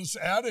here I'm this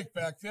addict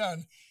back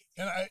then.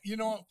 And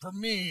for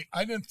me,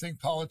 I didn't think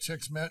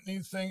politics meant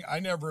anything. I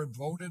never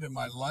voted in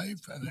my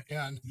life.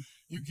 And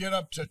you get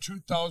up to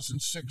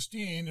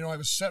 2016, I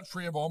was set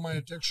free of all my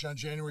addiction on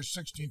January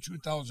 16,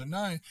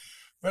 2009.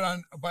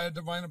 But by a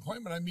divine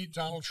appointment, I meet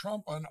Donald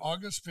Trump on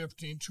August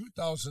 15,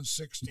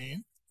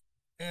 2016.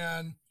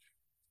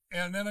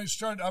 And then I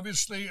started,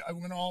 obviously, I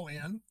went all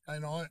in,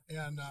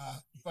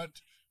 but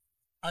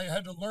I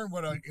had to learn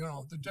what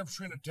the difference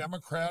between a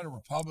Democrat, a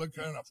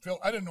Republican,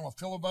 I didn't know a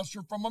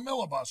filibuster from a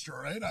millibuster,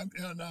 right?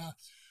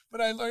 But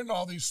I learned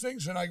all these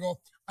things, and I go,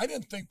 I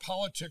didn't think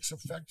politics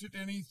affected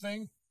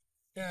anything.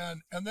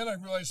 And then I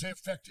realized they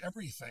affect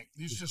everything,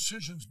 these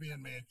decisions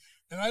being made.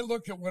 And I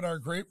look at what our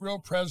great real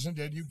president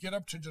did. You get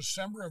up to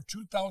December of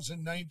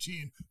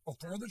 2019,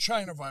 before the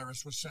China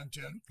virus was sent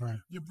in. Right.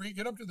 You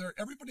get up to there,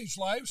 everybody's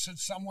lives had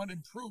somewhat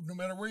improved, no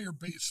matter where your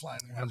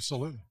baseline was.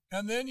 Absolutely.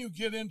 And then you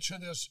get into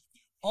this,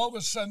 all of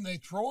a sudden they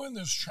throw in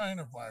this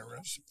China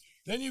virus.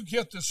 Then you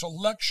get this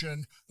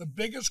election, the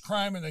biggest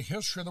crime in the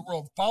history of the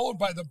world, followed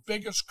by the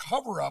biggest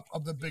cover-up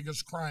of the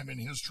biggest crime in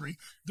history.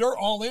 They're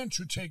all in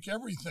to take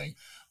everything.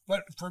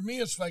 But for me,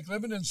 it's like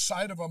living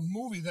inside of a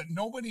movie that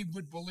nobody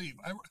would believe.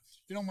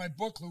 My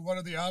book, What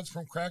Are the Odds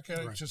from Crack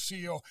Addict to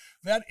CEO,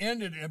 that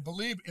ended, I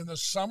believe, in the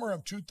summer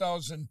of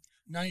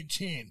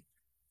 2019.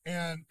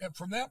 And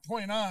from that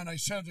point on, I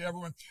said to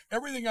everyone,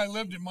 everything I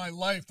lived in my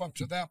life up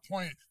to that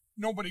point,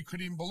 nobody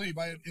could even believe.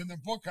 In the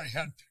book, I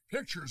had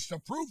pictures to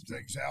prove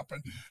things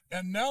happened.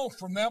 And now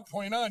from that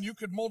point on, you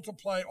could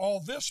multiply all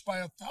this by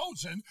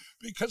 1,000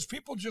 because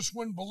people just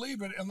wouldn't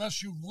believe it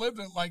unless you've lived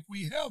it like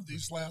we have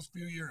these last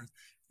few years.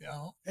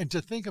 And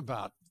to think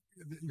about,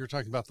 you're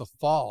talking about the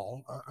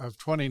fall of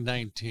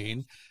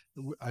 2019,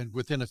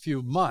 within a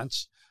few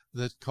months,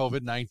 the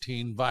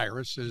COVID-19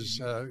 virus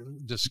is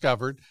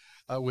discovered.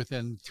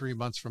 Within 3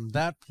 months from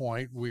that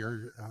point,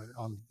 we're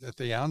at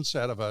the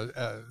onset of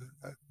the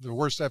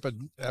worst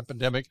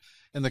epidemic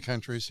in the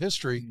country's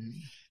history.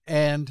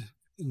 And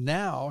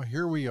now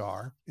here we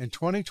are in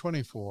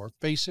 2024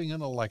 facing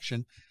an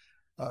election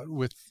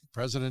with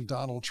President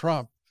Donald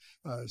Trump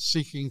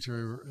seeking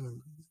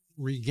to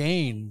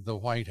regain the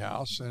White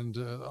House, and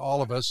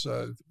all of us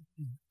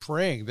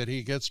praying that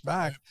he gets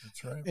back.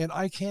 That's right. And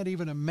I can't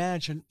even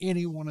imagine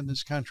anyone in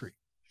this country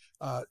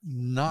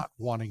not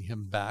wanting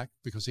him back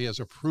because he has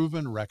a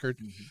proven record.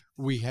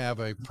 We have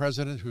a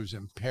president who's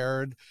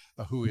impaired,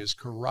 who is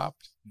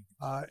corrupt,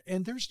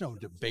 and there's no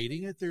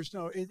debating it.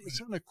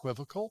 It's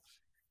unequivocal.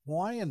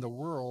 Why in the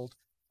world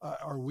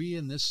are we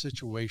in this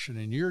situation,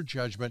 in your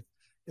judgment,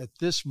 at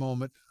this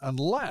moment,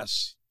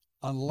 unless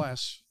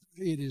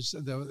it is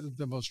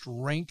the most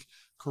rank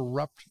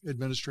corrupt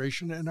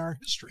administration in our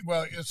history?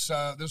 Well, it's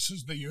this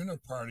is the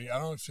uniparty. I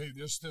don't say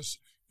this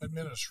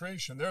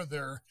administration. They're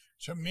there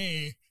to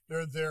me.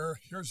 They're there.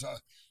 Here's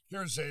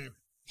a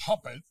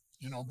puppet,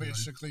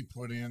 basically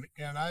put in.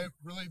 And I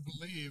really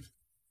believe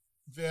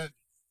that,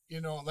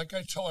 like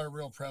I tell our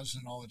real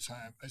president all the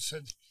time, I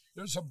said,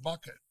 there's a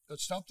bucket. The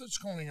stuff that's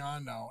going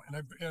on now,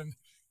 and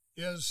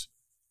is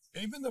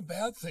even the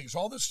bad things,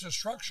 all this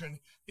destruction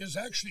is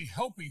actually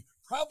helping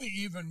probably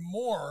even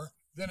more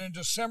than in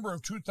December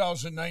of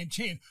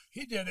 2019.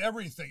 He did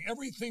everything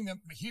that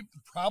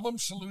problem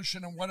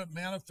solution and what it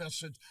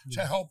manifested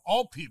to help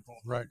all people.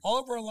 Right. All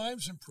of our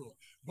lives improve.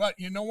 But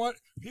you know what?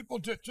 People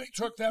they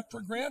took that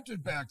for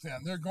granted back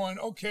then. They're going,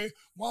 okay,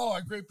 wow,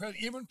 a great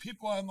president. Even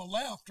people on the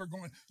left are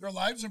going, their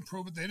lives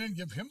improved, but they didn't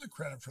give him the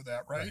credit for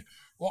that, right?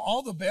 Well,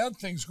 all the bad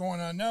things going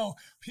on now,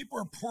 people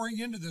are pouring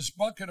into this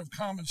bucket of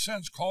common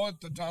sense, call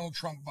it the Donald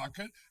Trump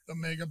bucket, the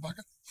mega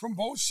bucket, from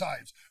both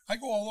sides. I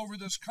go all over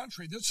this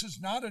country. This is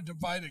not a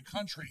divided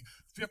country,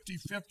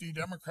 50-50,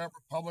 Democrat,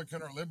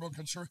 Republican, or liberal,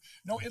 conservative.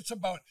 No, it's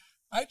about,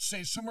 I'd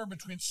say somewhere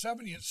between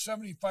 70 and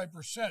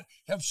 75%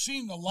 have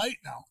seen the light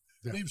now.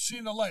 Yeah. They've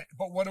seen the light.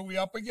 But what are we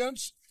up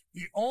against?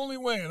 The only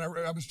way, and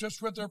I was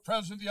just with their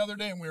president the other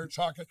day, and we were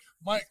talking,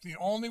 Mike, the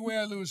only way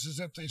I lose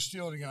is if they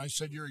steal it again. I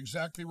said, you're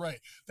exactly right.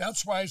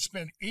 That's why I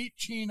spend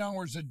 18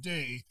 hours a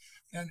day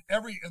and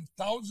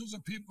thousands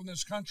of people in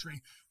this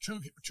country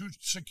to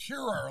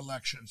secure our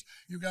elections.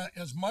 You got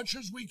as much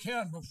as we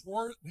can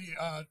before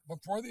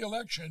the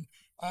election.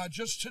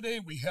 Just today,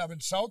 we have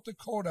in South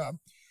Dakota,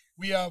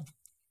 we have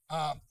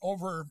I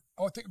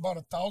think about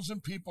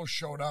 1,000 people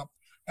showed up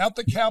at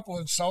the Capitol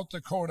in South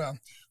Dakota,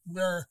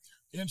 where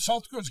in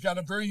South Dakota's got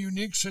a very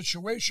unique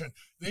situation.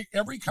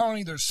 Every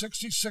county, there's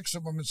 66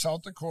 of them in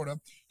South Dakota.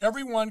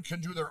 Everyone can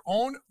do their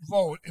own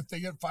vote if they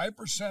get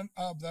 5%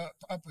 of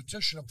a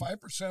petition of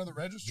 5% of the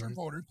registered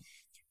voters.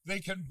 They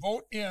can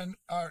vote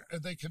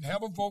they can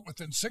have a vote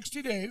within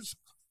 60 days.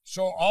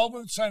 So all of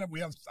them sign up. We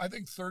have, I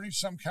think,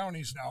 30-some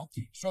counties now.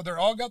 So they're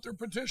all got their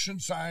petition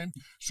signed.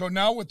 So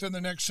now within the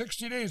next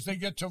 60 days, they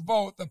get to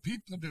vote, the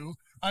people do,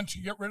 on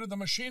to get rid of the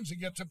machines and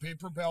get to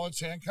paper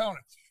ballots hand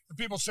counted. And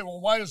people say,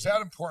 well, why is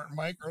that important,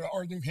 Mike?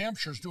 Or New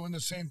Hampshire's doing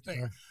the same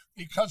thing. Right.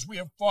 Because we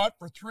have fought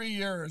for 3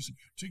 years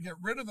to get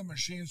rid of the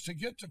machines, to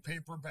get to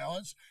paper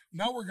ballots.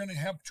 Now we're going to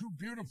have two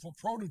beautiful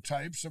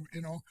prototypes of,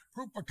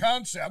 proof of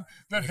concept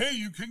that, hey,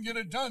 you can get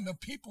it done. The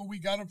people, we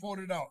got to vote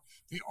it out.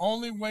 The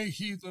only way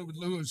he would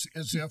lose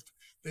is if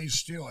they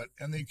steal it,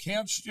 and they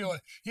can't steal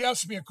it. He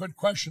asked me a good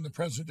question, the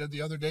president did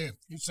the other day.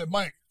 He said,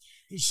 Mike,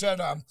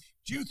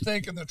 do you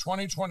think in the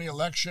 2020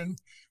 election,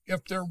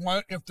 if there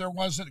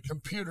wasn't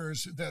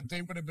computers, that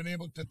they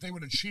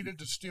would have cheated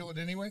to steal it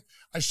anyway?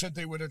 I said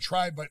they would have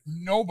tried, but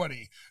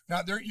nobody. Now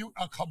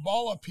a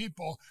cabal of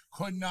people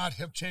could not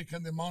have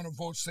taken the amount of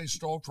votes they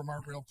stole from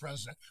our real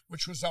president,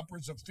 which was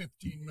upwards of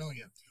 15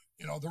 million.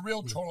 The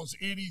real total is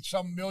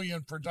 80-some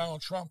million for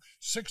Donald Trump,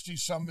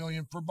 60-some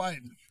million for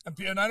Biden.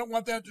 And I don't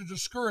want that to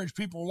discourage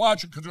people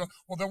watching because,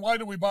 well, then why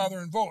do we bother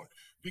and vote?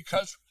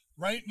 Because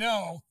right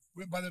now,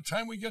 by the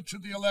time we get to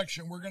the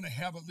election, we're going to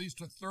have at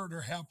least a third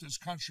or half this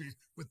country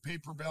with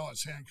paper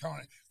ballots hand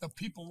counted. The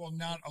people will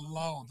not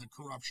allow the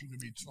corruption to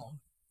be told.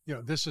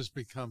 This has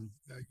become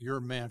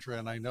your mantra,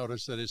 and I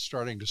notice that it's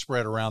starting to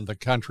spread around the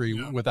country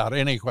without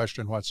any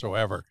question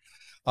whatsoever.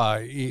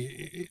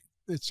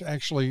 It's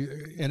actually,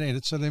 and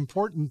it's an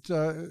important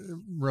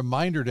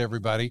reminder to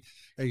everybody,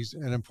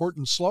 an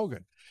important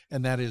slogan,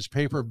 and that is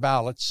paper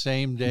ballots,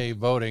 same day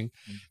voting,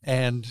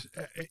 and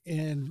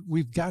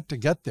we've got to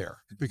get there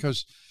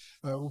because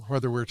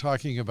whether we're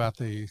talking about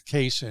the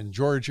case in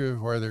Georgia,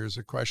 where there's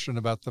a question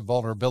about the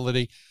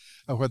vulnerability,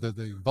 whether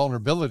the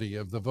vulnerability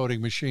of the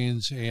voting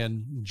machines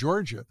in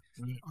Georgia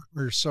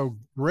are so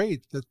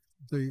great that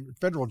the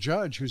federal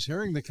judge who's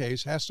hearing the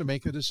case has to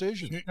make a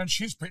decision. And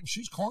she's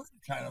cornered,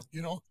 kind of,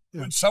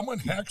 when someone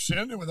hacks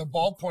in with a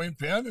ballpoint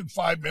pen in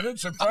 5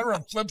 minutes in front of her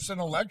and flips an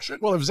election.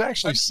 Well, it was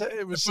actually,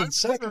 it was in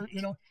second.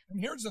 And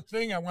here's the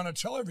thing I want to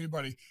tell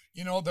everybody,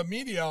 the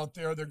media out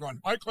there, they're going,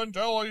 Mike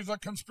Lindell, he's a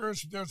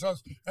conspiracy.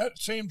 That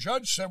same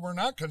judge said we're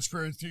not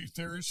conspiracy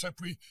theorists if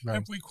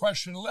we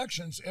question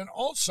elections. And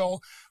also,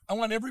 I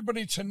want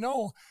everybody to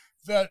know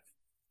that,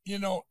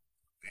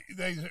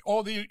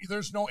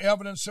 there's no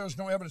evidence.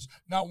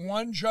 Not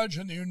one judge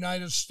in the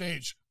United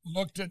States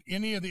looked at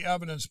any of the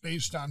evidence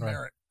based on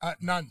merit.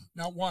 None,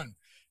 not one.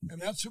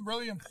 And that's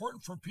really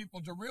important for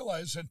people to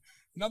realize. And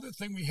Another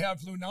thing we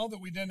have, Lou, now that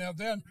we didn't have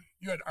then,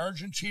 you had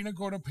Argentina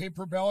go to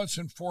paper ballots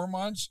in 4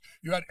 months.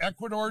 You had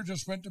Ecuador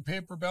just went to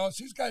paper ballots.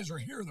 These guys are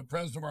here, the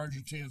president of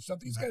Argentina and stuff.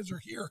 These guys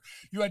are here.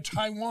 You had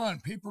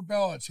Taiwan, paper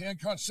ballots, hand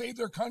count, save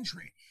their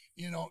country.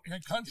 You know, in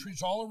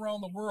countries all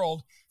around the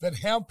world that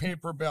have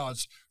paper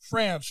ballots,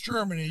 France,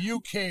 Germany,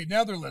 UK,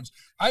 Netherlands.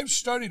 I've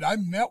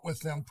met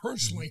with them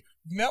personally,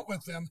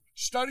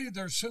 studied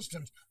their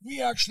systems.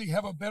 We actually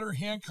have a better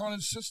hand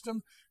counted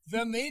system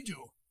than they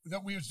do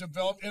that we have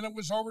developed, and it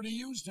was already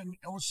used in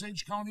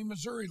Osage County,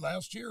 Missouri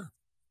last year.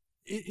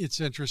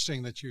 It's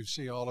interesting that you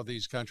see all of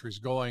these countries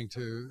going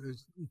to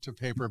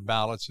paper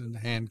ballots and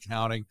hand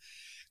counting,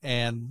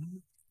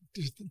 and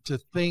to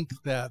think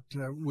that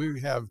we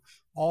have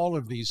all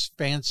of these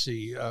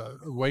fancy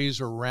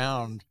ways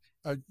around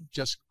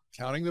just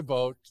counting the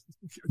vote,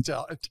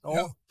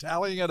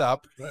 tallying it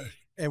up, right.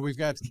 And we've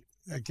got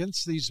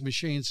against these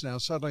machines now.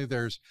 Suddenly,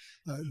 there's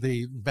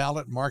the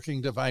ballot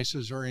marking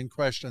devices are in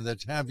question, the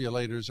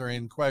tabulators are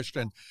in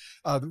question,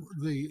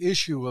 the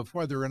issue of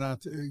whether or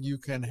not you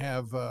can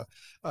have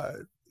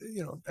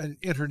an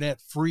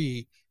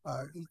internet-free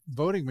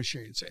voting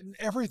machines, and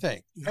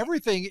everything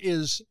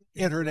is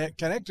internet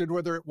connected,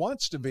 whether it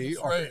wants to be.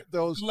 That's right.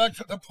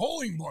 The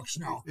polling books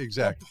now.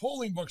 Exactly. The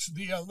polling books,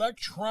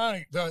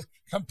 the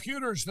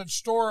computers that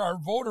store our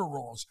voter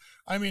rolls.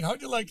 I mean,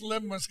 how'd you like to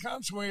live in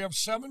Wisconsin where you have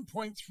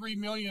 7.3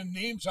 million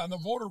names on the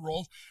voter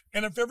rolls,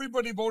 and if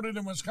everybody voted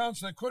in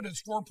Wisconsin that could,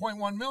 it's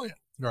 4.1 million.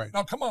 Right.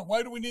 Now, come on,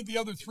 why do we need the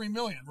other 3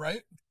 million,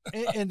 right?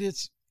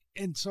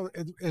 and so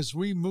as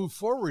we move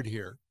forward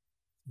here,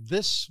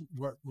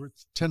 we're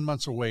 10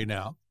 months away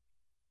now.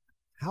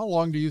 How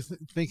long do you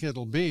think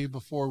it'll be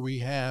before we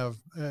have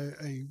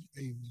a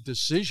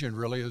decision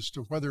really as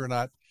to whether or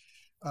not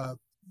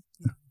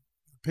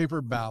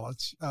paper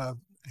ballots,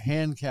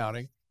 hand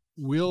counting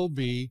will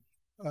be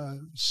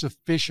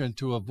sufficient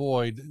to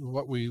avoid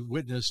what we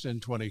witnessed in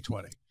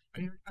 2020?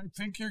 I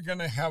think you're going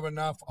to have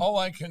enough. All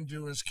I can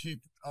do is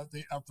keep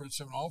the efforts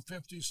in all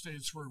 50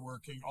 states. We're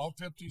working. All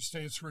 50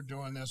 states we're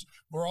doing this.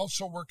 We're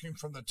also working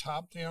from the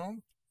top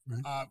down.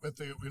 Right.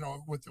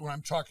 When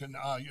I'm talking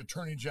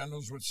attorney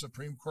generals with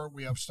Supreme Court,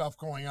 we have stuff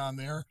going on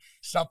there,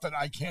 stuff that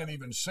I can't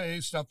even say,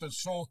 stuff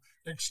that's so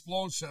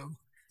explosive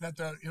that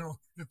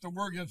if the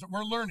word gets,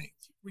 we're learning.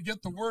 We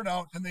get the word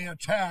out and they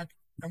attack,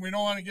 and we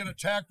don't want to get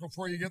attacked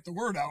before you get the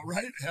word out,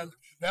 right? And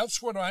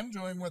that's what I'm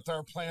doing with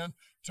our plan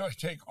to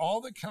take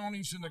all the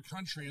counties in the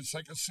country. It's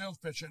like a sales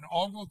pitch, and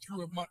all go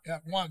through it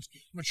at once,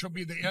 which will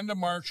be the end of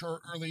March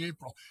or early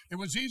April. It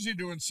was easy to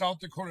do in South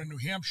Dakota and New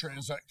Hampshire.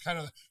 Is that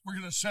we're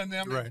going to send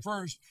them in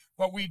first,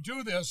 but we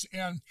do this,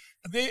 and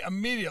they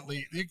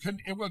immediately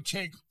it will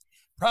take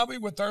probably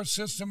with our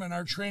system and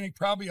our training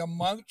probably a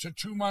month to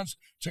 2 months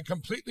to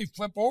completely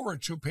flip over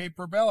to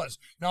paper ballots.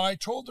 Now I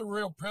told the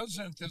real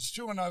president this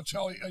too, and I'll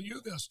tell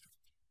you this.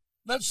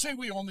 Let's say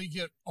we only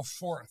get a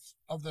fourth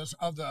of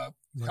the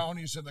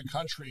counties in the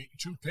country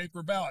to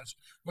paper ballots.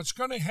 What's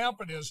going to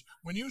happen is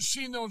when you've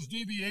seen those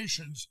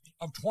deviations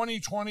of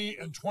 2020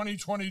 and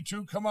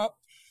 2022 come up,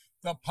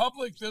 the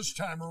public this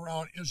time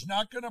around is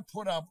not going to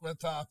put up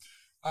with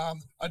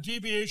a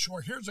deviation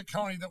where here's a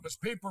county that was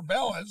paper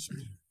ballots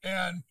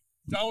and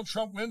Donald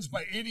Trump wins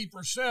by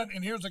 80%,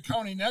 and here's a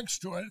county next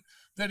to it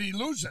that he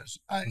loses,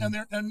 and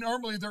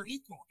normally they're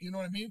equal. You know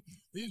what I mean?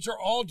 These are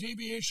all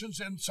deviations,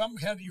 and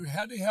you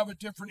had to have a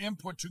different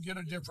input to get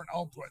a different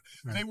output.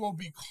 Right. They will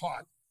be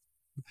caught.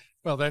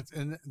 Well, that's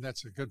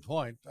a good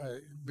point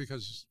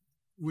because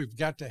we've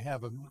got to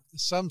have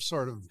some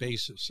sort of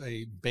basis,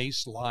 a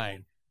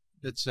baseline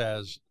that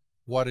says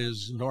what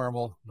is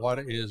normal, what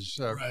is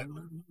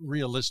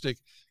realistic,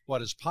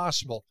 what is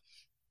possible.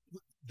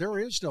 There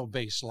is no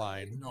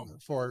baseline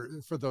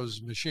for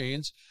those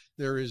machines.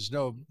 There is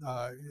no,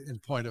 in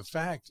point of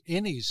fact,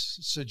 any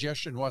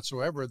suggestion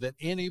whatsoever that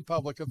any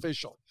public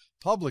official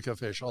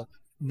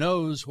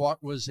knows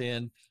what was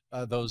in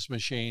those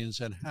machines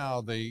and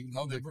how the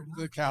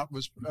count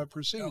was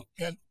proceeded.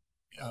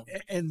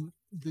 And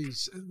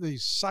the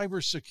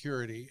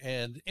cybersecurity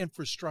and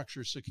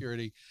infrastructure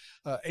security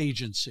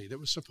agency that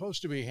was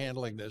supposed to be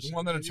handling this. The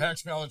one that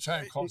attacks me all the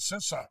time called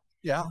CISA.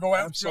 Yeah, go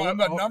after I'm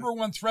the number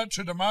one threat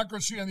to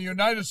democracy in the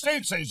United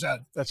States, they said.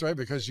 That's right,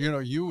 because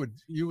you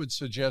would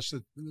suggest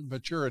that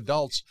mature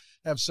adults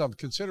have some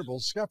considerable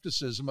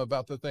skepticism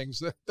about the things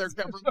that their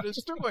government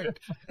is doing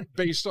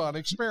based on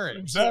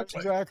experience.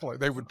 Exactly.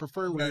 They would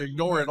prefer we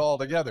ignore it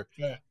altogether.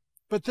 Yeah.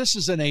 But this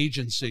is an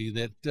agency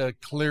that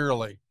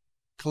clearly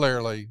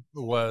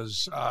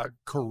was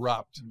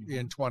corrupt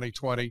in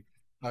 2020.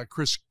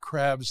 Chris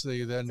Krebs,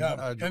 the then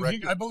director.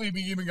 And I believe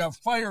he even got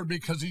fired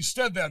because he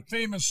said that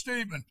famous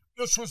statement,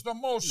 "This was the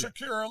most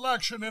secure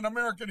election in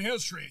American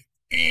history."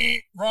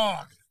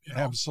 Wrong.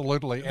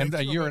 Absolutely. And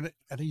a year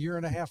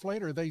and a half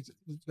later, they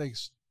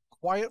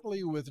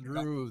quietly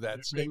withdrew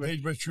that statement.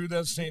 They withdrew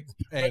that statement.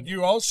 But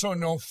you also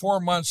know 4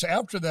 months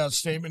after that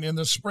statement, in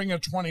the spring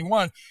of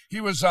 21, he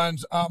was on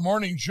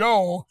Morning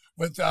Joe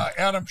with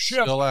Adam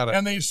Schiff.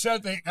 And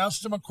they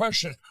asked him a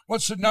question.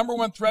 What's the number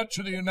one threat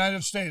to the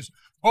United States?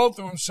 Both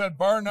of them said,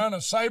 bar none, a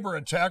cyber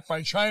attack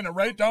by China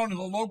right down to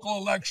the local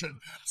election.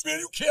 Man,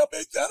 you can't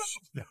make that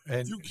up.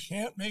 And you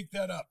can't make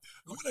that up.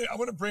 I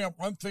want to bring up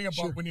one thing about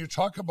Sure. when you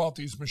talk about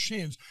these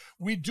machines.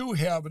 We do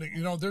have,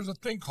 there's a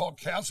thing called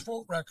cast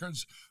vote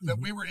records that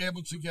we were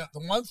able to get. The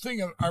one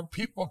thing our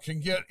people can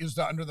get is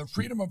that under the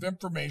Freedom of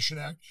Information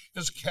Act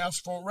is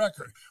cast vote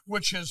record,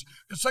 which is,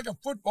 it's like a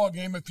football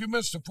game. If you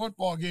missed a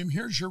football game,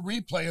 here's your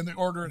replay in the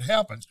order it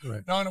happens.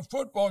 Right. Now, in a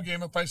football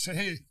game, if I say,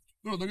 hey,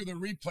 look at the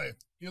replay.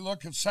 You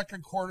look at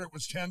second quarter, it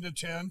was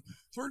 10-10.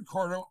 Third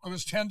quarter, it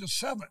was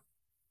 10-7.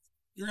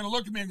 You're going to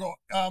look at me and go,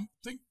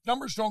 think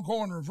numbers don't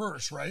go in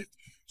reverse, right?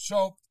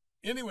 So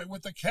anyway,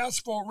 with the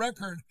cast vote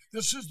record,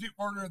 this is the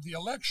order of the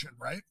election,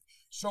 right?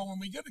 So when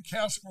we get a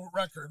cast vote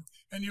record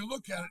and you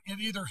look at it, it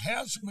either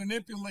has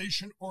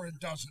manipulation or it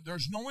doesn't.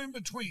 There's no in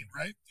between,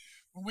 right?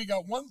 When we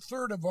got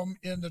 1/3 of them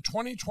in the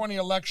 2020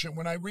 election,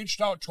 when I reached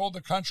out, told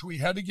the country we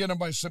had to get them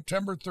by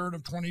September 3rd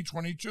of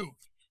 2022.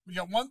 We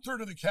got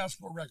 1/3 of the cast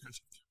vote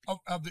records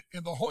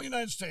in the whole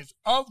United States.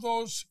 Of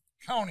those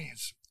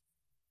counties,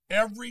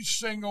 every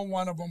single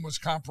one of them was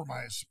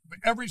compromised.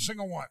 Every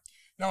single one.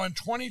 Now, in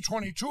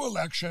 2022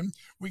 election,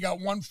 we got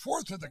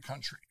 1/4 of the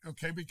country,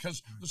 okay,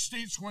 because the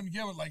states wouldn't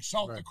give it, like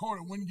South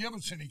Dakota wouldn't give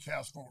us any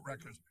cast vote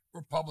records.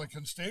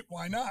 Republican state,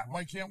 why not?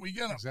 Why can't we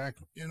get them?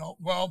 Exactly.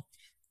 Well,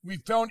 we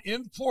found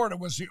in Florida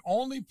was the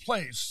only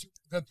place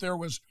that there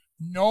was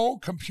no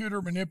computer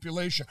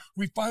manipulation.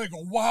 We finally go,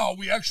 wow,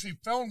 we actually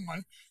found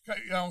one,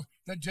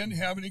 that didn't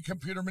have any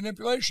computer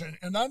manipulation.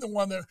 And I'm the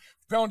one that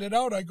found it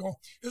out. I go,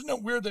 isn't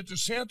it weird that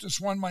DeSantis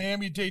won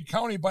Miami-Dade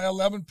County by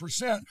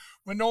 11%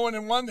 when no one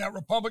had won that?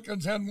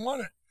 Republicans hadn't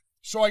won it.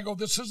 So I go,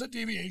 this is a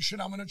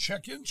deviation. I'm going to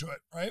check into it,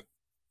 right?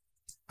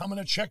 I'm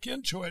going to check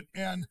into it.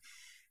 And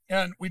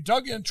we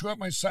dug into it,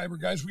 my cyber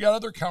guys. We got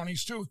other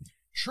counties too.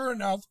 Sure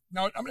enough,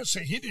 now I'm going to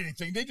say he did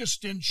anything. They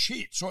just didn't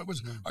cheat. So it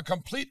was a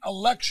complete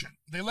election.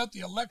 They let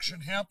the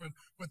election happen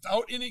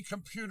without any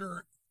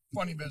computer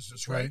funny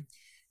business, right?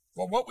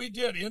 Well, what we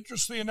did,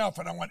 interestingly enough,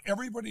 and I want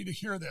everybody to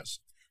hear this,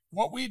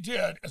 what we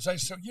did is I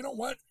said, you know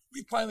what?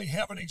 We finally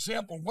have an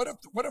example. What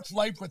if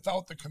life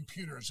without the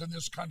computers in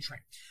this country?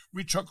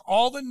 We took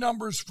all the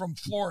numbers from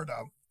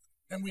Florida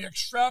and we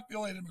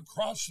extrapolated them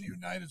across the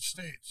United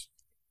States.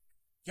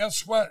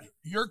 Guess what?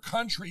 Your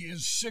country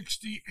is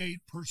 68%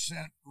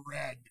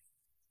 red.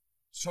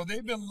 So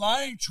they've been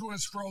lying to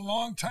us for a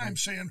long time,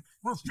 saying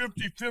we're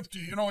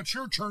 50-50. It's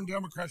your turn,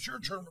 Democrats,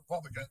 your turn,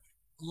 Republican.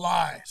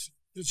 Lies.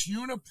 This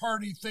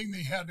uniparty thing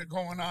they had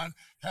going on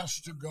has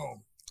to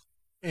go.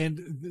 And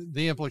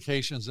the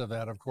implications of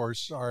that, of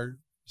course, are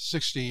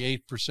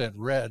 68%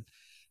 red.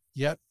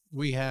 Yet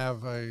we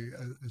have a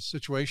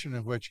situation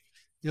in which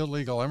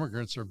illegal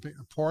immigrants are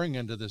pouring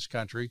into this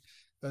country.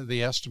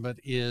 The estimate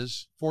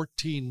is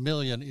 14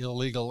 million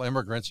illegal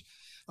immigrants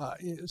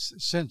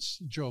since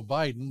Joe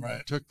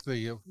Biden took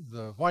the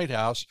White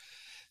House.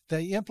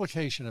 The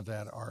implication of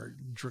that are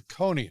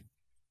draconian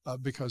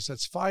because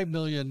that's 5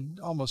 million,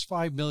 almost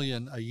 5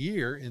 million a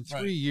year in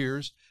 3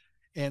 years.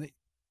 And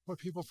what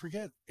people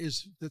forget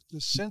is that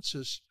the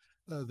census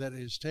that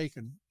is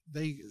taken,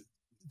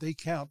 they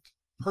count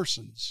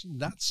persons,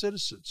 not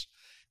citizens.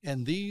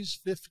 And these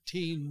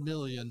 15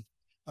 million,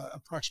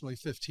 approximately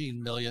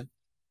 15 million,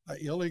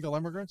 illegal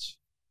immigrants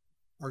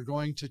are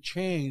going to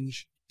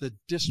change the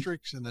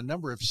districts and the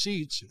number of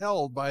seats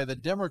held by the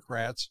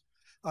Democrats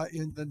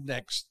in the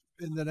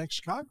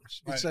next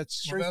Congress. Right.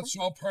 That's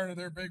all part of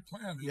their big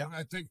plan. Yeah.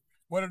 I think,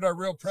 what did our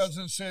real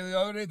president say the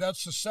other day?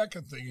 That's the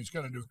second thing he's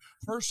going to do.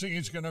 First thing,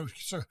 he's going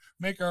to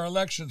make our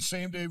elections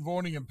same-day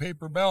voting and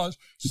paper ballots.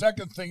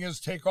 Second thing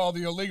is take all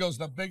the illegals,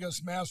 the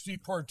biggest mass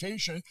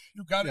deportation.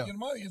 You've got to get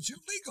them out. It's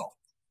illegal.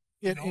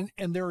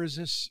 And there is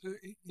this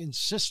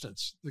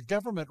insistence. The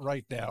government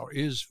right now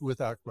is,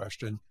 without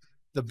question,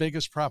 the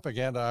biggest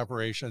propaganda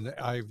operation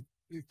I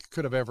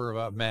could have ever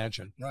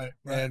imagined. Right.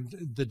 And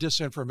the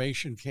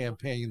disinformation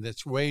campaign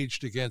that's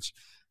waged against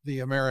the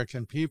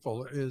American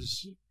people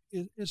is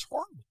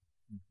horrible.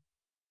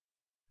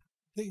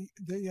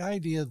 The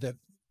idea that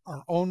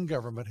our own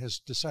government has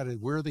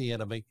decided we're the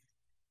enemy,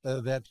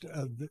 that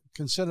the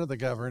consent of the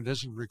government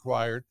isn't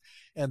required,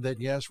 and that,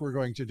 yes, we're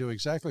going to do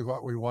exactly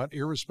what we want,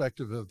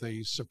 irrespective of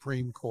the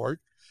Supreme Court.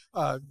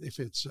 If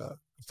it's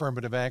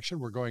affirmative action,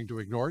 we're going to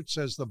ignore it,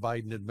 says the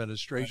Biden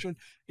administration.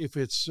 Right. If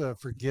it's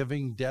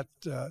forgiving debt,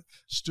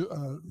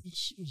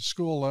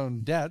 school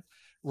loan debt,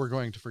 we're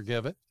going to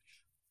forgive it,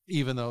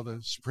 even though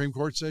the Supreme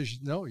Court says,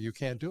 no, you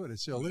can't do it.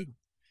 It's illegal.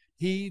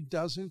 He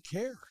doesn't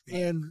care.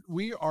 And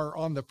we are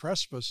on the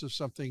precipice of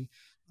something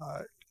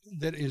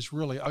that is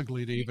really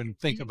ugly to even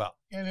think about.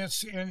 And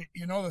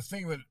the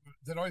thing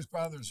that always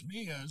bothers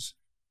me is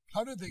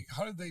how did they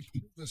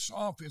pull this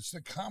off? It's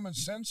the common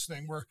sense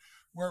thing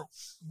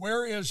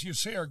where is, you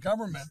say, our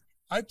government?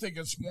 I think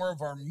it's more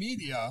of our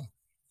media.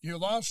 You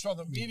lost all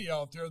the media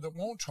out there that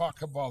won't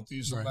talk about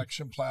these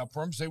election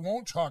platforms. They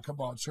won't talk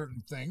about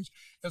certain things.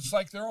 It's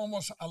like they're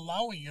almost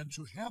allowing it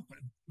to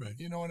happen. Right.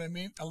 You know what I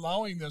mean?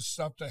 Allowing this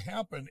stuff to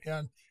happen.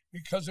 And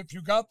because if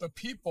you got the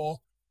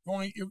people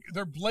going,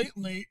 they're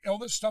blatantly, all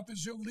this stuff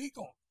is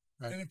illegal.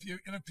 Right. And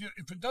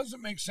if it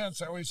doesn't make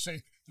sense, I always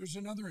say there's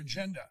another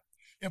agenda.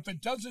 If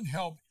it doesn't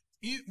help,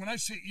 when I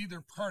say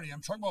either party,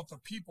 I'm talking about the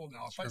people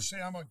now. If I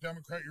say I'm a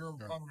Democrat, you're a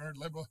Republican, or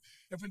liberal,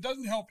 if it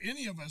doesn't help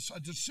any of us, a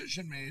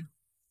decision made,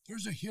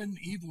 there's a hidden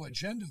evil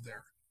agenda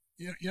there.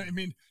 I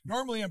mean,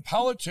 normally in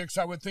politics,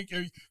 I would think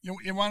you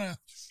want to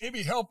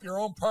maybe help your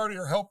own party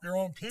or help your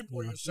own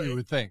people. You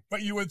would think,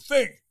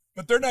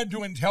 but they're not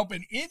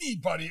helping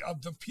anybody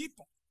of the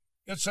people.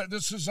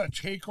 This is a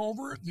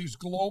takeover. These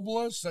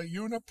globalists, the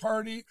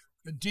uniparty,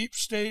 the deep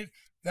state.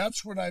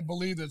 That's what I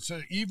believe. It's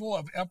an evil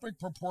of epic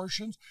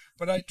proportions.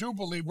 But I do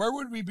believe, where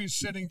would we be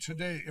sitting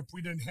today if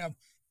we didn't have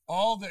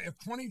if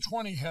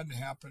 2020 hadn't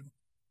happened?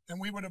 And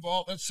we would have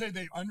let's say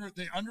they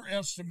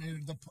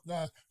underestimated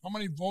how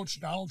many votes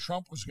Donald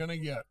Trump was going to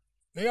get.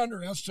 They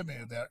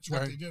underestimated that. That's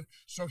what they did.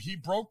 So he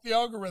broke the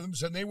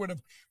algorithms, and they would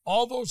have,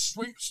 all those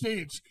swing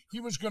states, he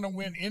was going to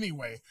win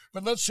anyway.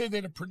 But let's say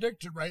they'd have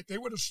predicted right. They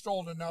would have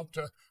stolen enough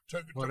to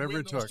whatever win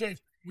it those took.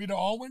 states. We'd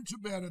all went to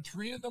bed at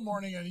 3 a.m,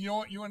 and you know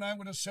what? You and I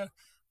would have said,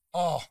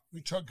 oh,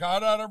 we took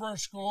God out of our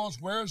schools.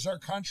 Where is our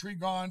country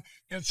gone?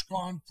 It's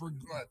gone for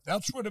good.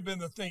 That's would have been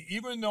the thing,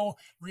 even though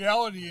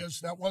reality is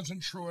that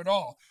wasn't true at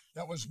all.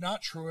 That was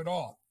not true at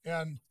all.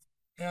 And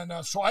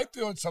so I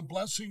feel it's a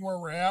blessing where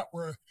we're at,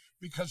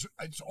 because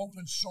it's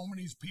opened so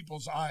many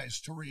people's eyes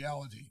to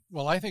reality.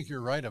 Well, I think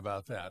you're right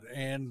about that.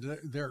 And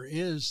there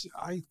is,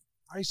 I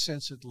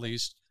sense at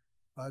least,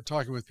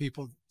 talking with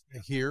people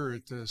here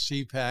at the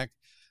CPAC,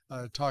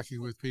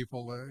 talking with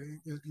people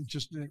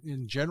just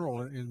in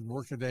general in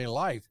workaday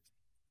life,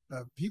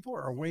 people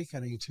are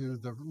awakening to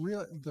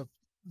the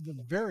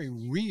very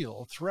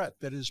real threat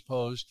that is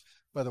posed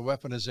by the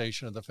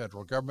weaponization of the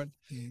federal government.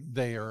 Mm-hmm.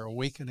 They are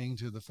awakening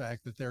to the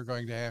fact that they're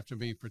going to have to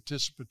be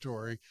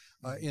participatory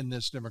in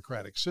this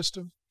democratic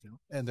system,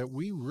 and that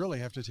we really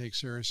have to take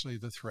seriously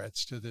the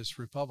threats to this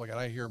republic. And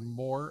I hear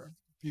more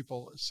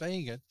people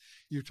saying it.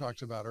 You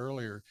talked about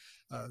earlier,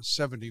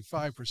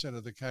 75%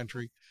 of the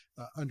country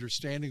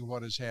understanding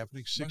what is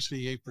happening,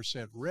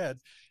 68% red.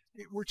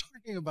 We're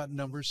talking about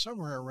numbers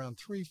somewhere around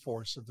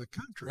 3/4 of the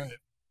country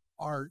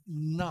are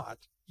not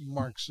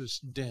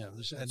Marxist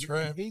Dems, and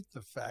they hate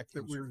the fact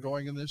that we're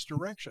going in this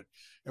direction.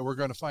 And we're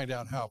going to find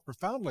out how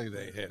profoundly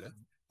they hate it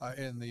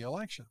in the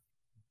election.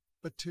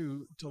 But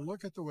to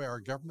look at the way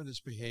our government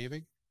is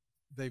behaving,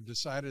 they've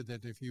decided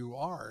that if you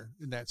are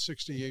in that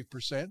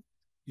 68%,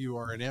 you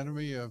are an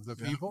enemy of the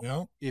people.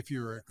 Yeah. If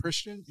you're a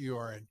Christian, you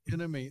are an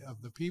enemy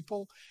of the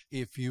people.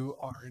 If you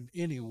are in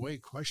any way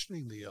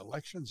questioning the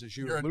elections, as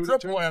you're a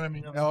triple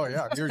enemy. Oh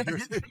yeah,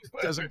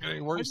 it doesn't get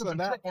any worse than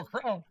that. Triple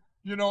crown.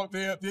 You know,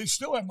 they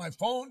still have my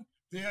phone.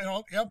 The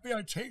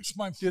FBI takes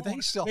my phone. Do they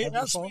still have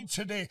your phone? They asked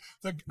me today.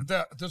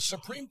 The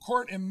Supreme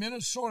Court in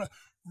Minnesota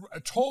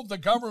told the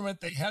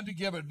government they had to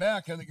give it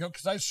back, and they go,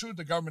 because I sued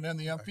the government and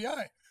the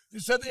FBI. They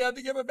said they had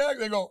to give it back.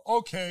 They go,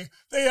 okay,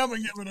 they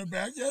haven't given it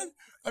back yet.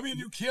 I mean,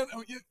 you can't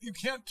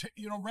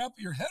wrap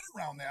your head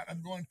around that.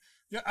 I'm going,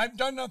 yeah, I've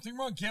done nothing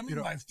wrong. Give me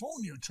my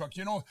phone you took.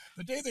 You know,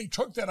 the day they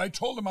took that, I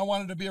told them I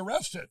wanted to be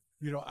arrested.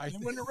 They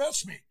wouldn't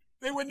arrest me.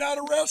 They would not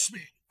arrest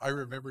me. I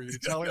remember you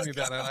telling me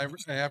that, and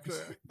I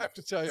have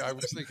to tell you, I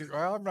was thinking,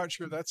 well, I'm not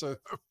sure that's a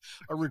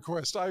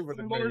request I would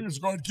have made. The lawyer's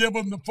going, give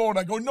him the phone.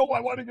 I go, no, I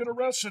want to get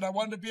arrested. I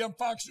wanted to be on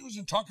Fox News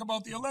and talk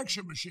about the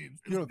election machine.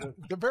 You know,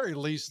 the very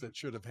least that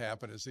should have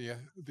happened is the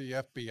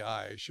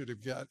FBI should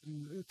have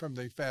gotten from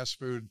the fast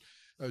food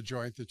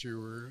joint that you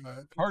were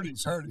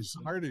Hardee's,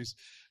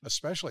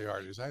 especially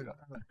Hardee's. I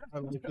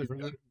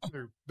like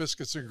their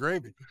biscuits and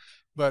gravy,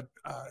 but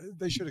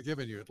they should have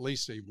given you at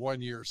least a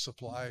 1-year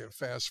supply of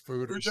fast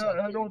food. Or something.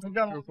 I don't think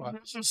I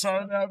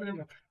saw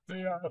that.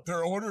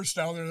 Their owners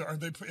down there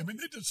they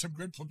did some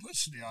good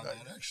publicity on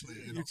that, actually.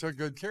 You took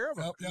good care of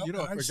them. Yep,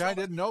 if the guy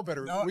didn't know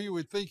better, we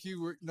would think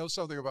you know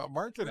something about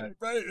marketing.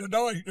 Right.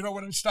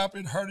 When I stop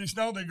in Hardee's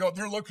now,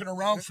 they're looking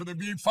around for the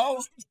being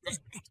followed.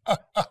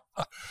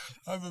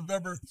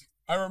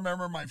 I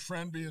remember my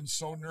friend being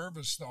so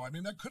nervous, though. I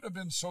mean, that could have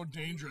been so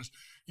dangerous.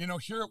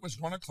 Here it was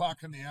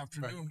 1:00 in the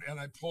afternoon, and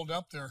I pulled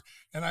up there,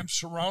 and I'm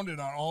surrounded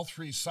on all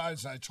three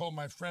sides. And I told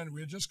my friend,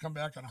 we had just come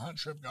back on a hunt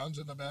trip, guns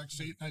in the back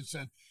seat, and I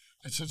said,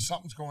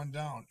 something's going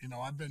down.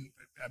 I've been,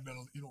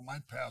 my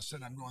past,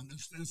 and I'm going,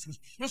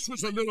 this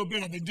was a little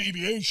bit of a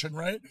deviation,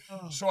 right?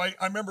 Oh. So I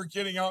remember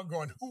getting out and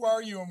going, who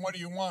are you and what do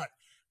you want?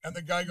 And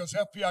the guy goes,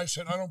 FBI. I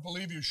said, I don't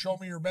believe you. Show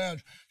me your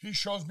badge. He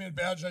shows me a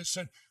badge. I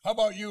said, how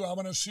about you? I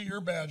want to see your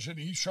badge. And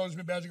he shows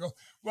me a badge. I go,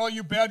 well,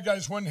 you bad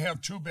guys wouldn't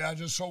have 2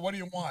 badges, so what do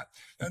you want?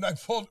 And I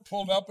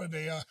pulled up, and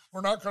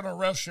we're not going to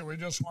arrest you. We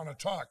just want to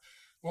talk.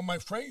 Well, my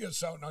friend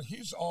gets out. Now,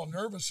 he's all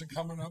nervous and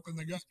coming up, and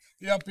the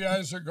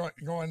FBI's are going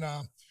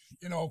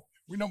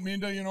we don't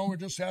mean to, we're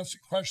just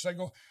asking questions.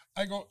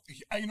 I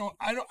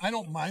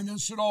don't mind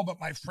this at all, but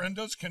my friend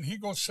does. Can he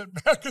go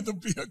sit back in the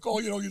vehicle?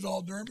 He's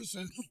all nervous.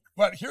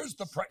 But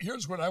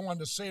here's what I wanted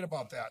to say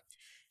about that.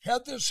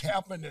 Had this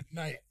happened at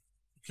night,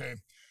 okay,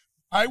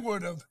 I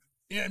would have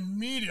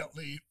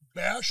immediately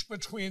bashed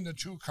between the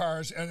two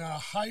cars and a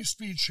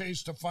high-speed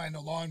chase to find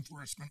a law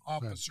enforcement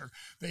officer. Right.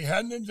 They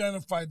hadn't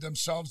identified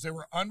themselves. They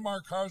were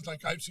unmarked cars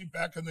like I've seen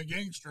back in the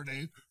gangster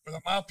days where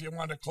the mafia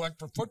wanted to collect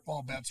for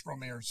football bets from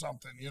me or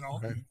something, you know.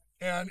 Right.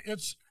 And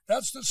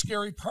that's the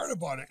scary part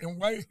about it. And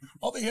why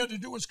all they had to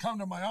do was come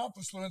to my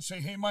office and say,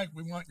 "Hey, Mike,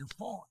 we want your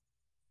phone."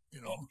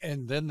 You know.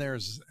 And then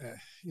there's,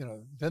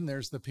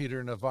 there's the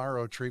Peter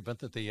Navarro treatment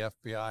that the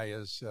FBI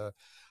is,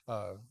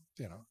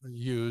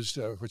 used,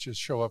 which is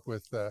show up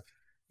with,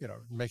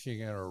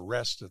 making an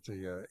arrest at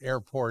the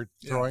airport,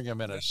 throwing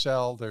him in a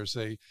cell. There's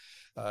in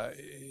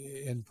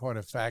point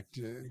of fact,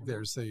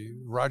 there's the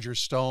Roger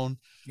Stone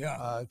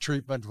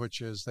treatment,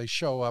 which is they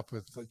show up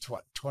with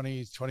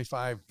 20,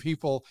 25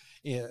 people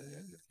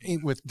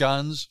with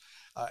guns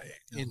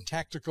in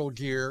tactical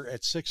gear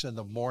at 6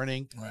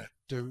 a.m. Right.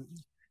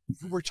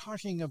 We're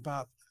talking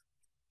about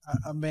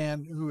a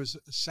man who is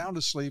sound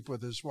asleep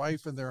with his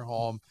wife in their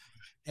home,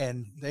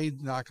 and they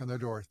knock on the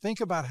door.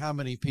 Think about how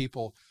many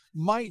people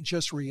might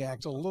just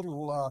react a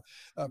little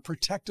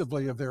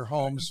protectively of their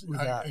homes with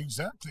that.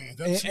 Exactly.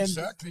 That's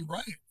exactly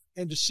right.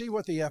 And to see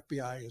what the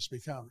FBI has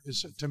become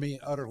is, to me,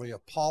 utterly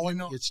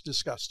appalling. It's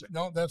disgusting.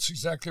 No, that's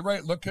exactly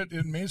right. Look at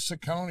in Mesa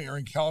County or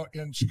in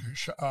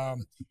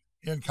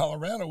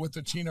Colorado with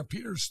the Tina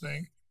Peters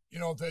thing.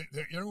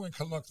 Everyone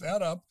can look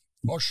that up.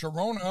 Well,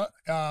 Sharona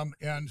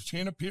and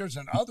Tina Peters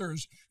and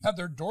others had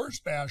their doors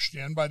bashed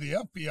in by the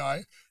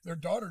FBI. Their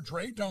daughter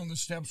dragged down the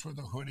steps with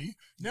a hoodie,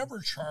 never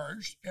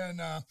charged.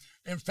 And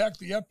in fact,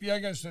 the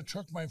FBI guys that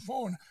took my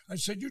phone, I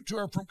said, "You two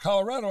are from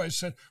Colorado." I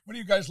said, "What do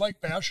you guys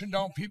like, bashing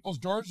down people's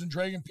doors and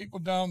dragging people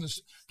down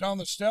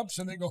the steps?"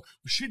 And they go, "Well,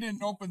 she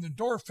didn't open the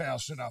door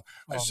fast enough."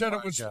 I said,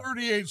 "It was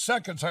 38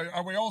 seconds.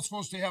 Are we all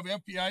supposed to have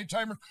FBI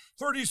timer?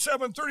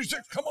 37,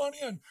 36, come on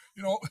in."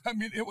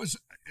 It was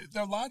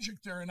the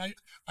logic there. And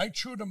I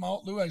chewed them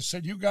out, Lou. I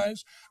said, "You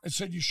guys," I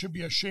said, "you should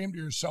be ashamed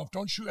of yourself.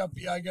 Don't you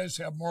FBI guys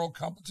have moral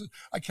compasses?"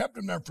 I kept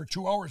him there for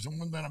 2 hours and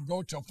wouldn't let him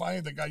go till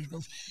finally the guy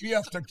goes, "We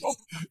have to go."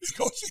 He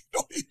goes,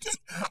 "No, he didn't.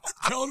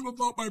 I'm telling him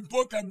about my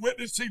book. I'm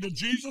witnessing to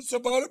Jesus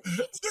about him."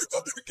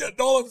 They're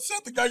getting all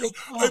upset. The guy goes,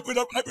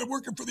 I've been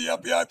working for the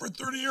FBI for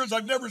 30 years.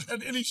 I've never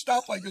had any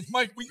stuff like this.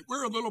 Mike,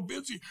 we're a little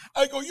busy.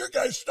 I go, "You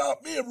guys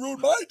stopped me and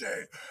ruined my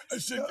day." I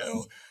said,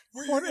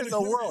 what in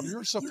the world?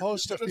 You're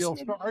supposed to feel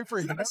sorry for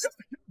him.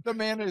 The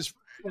man is...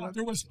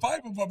 There was 5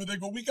 of them, and they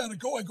go, "We got to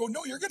go." I go,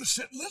 "No, you're going to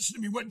sit and listen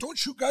to me. What,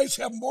 don't you guys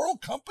have moral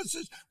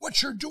compasses?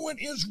 What you're doing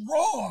is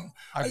wrong."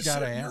 I've got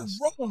to ask.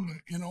 You're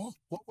wrong,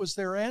 What was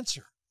their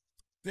answer?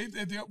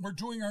 We're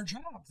doing our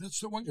job. That's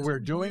the one.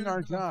 We're doing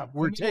our job.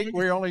 We're only taking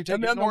orders.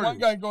 And then the orders. one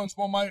guy goes,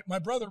 "Well, my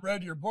brother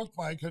read your book,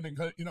 Mike," and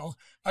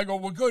I go,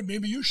 "Well, good.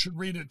 Maybe you should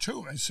read it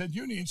too." I said,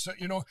 "You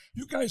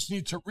guys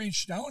need to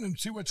reach down and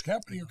see what's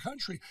happening in your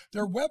country.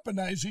 They're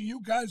weaponizing you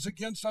guys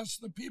against us,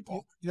 the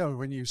people."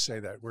 When you say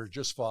that, we're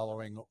just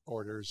following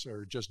orders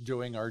or just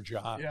doing our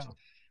jobs.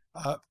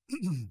 Yeah.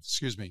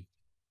 Excuse me.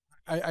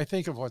 I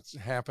think of what's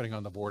happening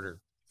on the border.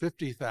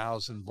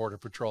 50,000 Border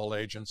Patrol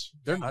agents.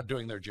 They're not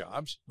doing their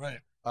jobs. Right.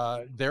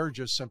 They're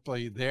just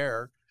simply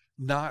there,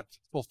 not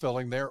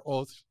fulfilling their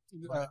oath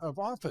of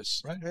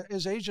office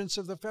as agents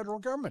of the federal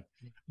government.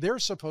 They're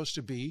supposed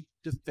to be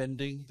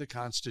defending the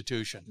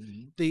Constitution.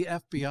 Mm-hmm. The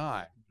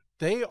FBI,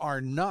 they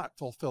are not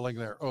fulfilling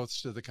their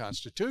oaths to the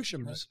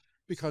Constitution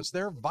because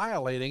they're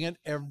violating it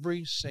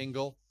every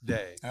single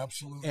day.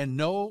 Absolutely. And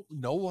no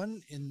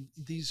one in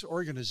these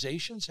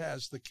organizations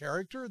has the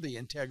character, the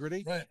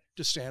integrity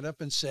to stand up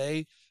and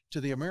say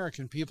to the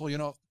American people,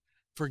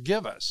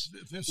 forgive us.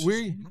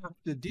 We have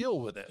to deal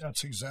with it.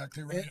 That's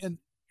exactly right.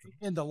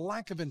 And the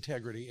lack of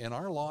integrity in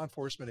our law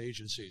enforcement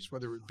agencies,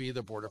 whether it be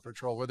the Border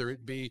Patrol, whether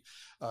it be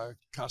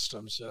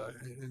Customs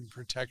and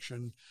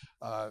Protection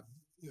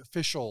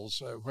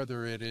officials,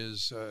 whether it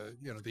is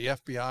the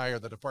FBI or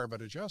the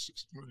Department of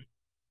Justice. Right.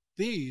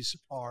 These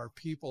are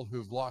people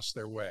who've lost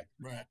their way.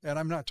 Right. And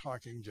I'm not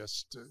talking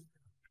just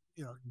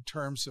in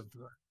terms of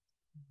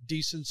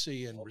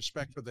decency and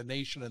respect for the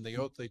nation and the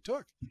oath they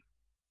took,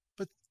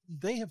 but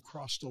they have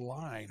crossed a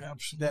line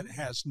that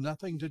has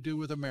nothing to do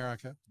with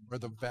America or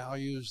the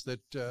values that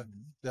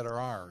are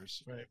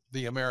ours,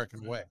 the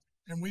American way.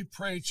 And we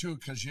pray too,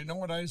 because you know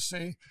what I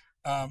say?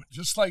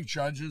 Just like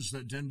judges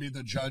that didn't be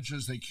the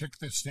judges, they kick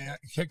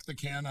the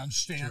can on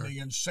standing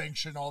and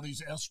sanction all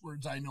these S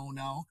words I know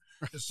now.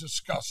 It's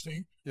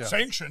disgusting.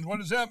 Sanctioned, what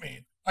does that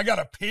mean? I got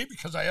to pay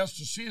because I asked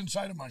to see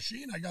inside a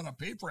machine? I got to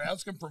pay for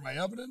asking for my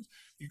evidence?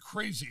 You're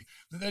crazy.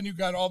 And then you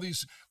got all the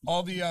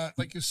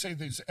like you say,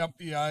 these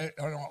FBI,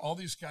 all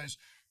these guys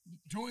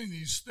doing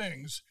these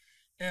things,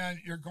 and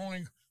you're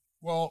going,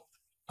 well,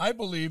 I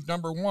believe,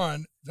 number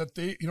one, that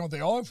they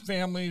all have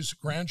families,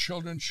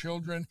 grandchildren,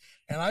 children,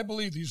 and I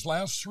believe these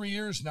last 3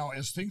 years now,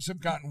 as things have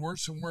gotten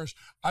worse and worse,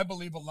 I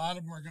believe a lot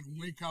of them are going to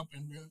wake up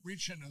and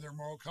reach into their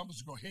moral compass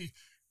and go, hey,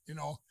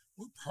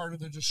 we're part of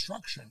the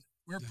destruction.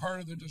 We're part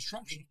of the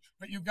destruction.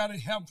 But you've got to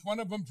have one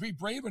of them be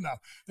brave enough.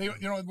 They,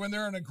 when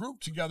they're in a group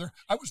together,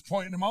 I was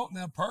pointing them out in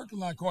that parking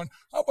lot going,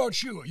 how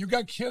about you? You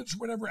got kids,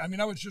 whatever. I mean,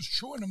 I was just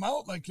chewing them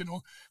out like, and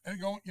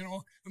going,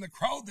 and the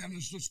crowd then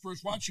is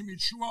dispersed watching me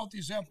chew out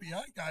these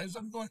FBI guys.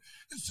 I'm going,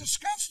 it's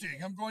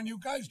disgusting. I'm going, you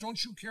guys,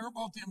 don't you care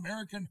about the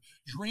American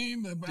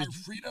dream, about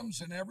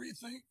freedoms and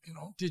everything,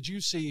 Did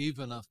you see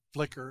even a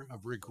flicker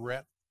of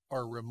regret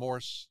or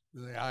remorse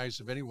in the eyes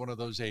of any one of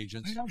those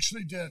agents? I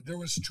actually did. There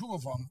was two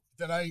of them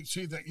that I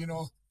see that,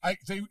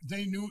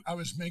 they knew I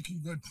was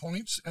making good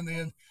points.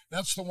 And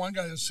that's the one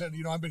guy that said,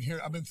 I've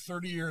been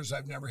 30 years.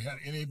 I've never had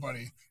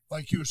anybody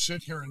like you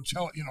sit here and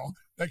tell,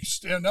 like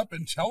stand up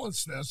and tell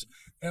us this.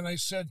 And I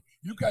said,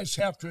 you guys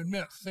have to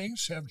admit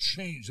things have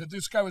changed. That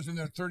this guy was in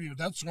their 30s.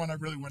 That's the one I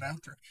really went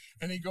after.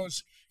 And he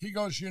goes,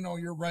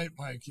 you're right,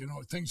 Mike.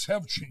 Things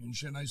have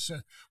changed. And I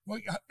said, well,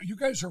 you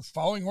guys are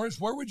following orders.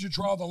 Where would you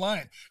draw the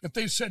line? If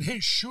they said, hey,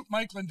 shoot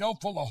Mike Lindell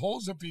full of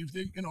holes if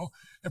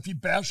he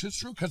bashes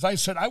through, because I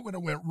said I would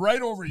have went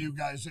right over you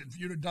guys if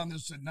you'd have done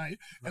this at night.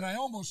 And I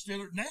almost did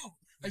it now.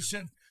 I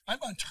said, I'm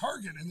on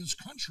target in this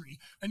country,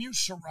 and you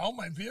surround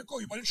my vehicle.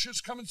 Why don't you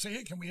just come and say,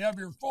 hey, can we have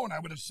your phone? I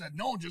would have said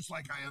no, just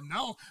like I am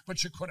now,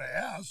 but you could have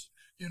asked.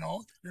 You're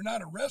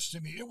not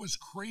arresting me. It was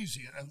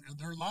crazy.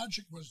 Their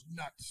logic was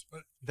nuts.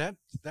 But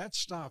that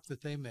stop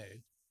that they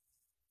made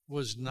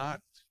was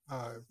not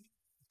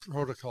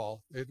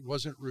protocol. It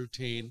wasn't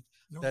routine.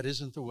 No. That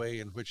isn't the way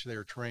in which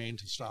they're trained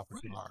to stop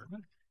a car.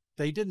 Right.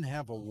 They didn't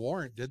have a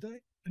warrant, did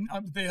they?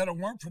 They had a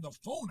warrant for the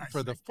phone.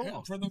 For the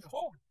phone.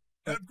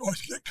 And I'm going,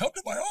 come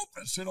to my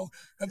office,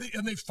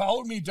 and they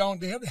followed me down.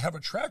 They had to have a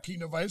tracking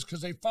device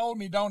because they followed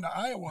me down to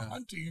Iowa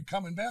hunting and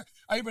coming back.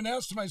 I even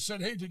asked them, I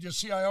said, hey, did you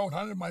see I out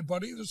hunted my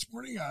buddy this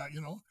morning?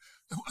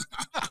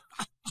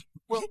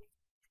 Well,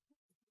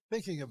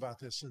 thinking about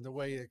this and the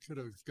way it could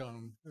have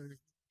gone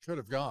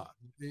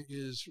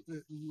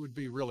would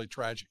be really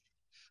tragic.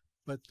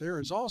 But there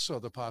is also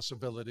the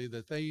possibility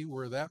that they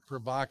were that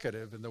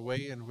provocative in the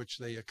way in which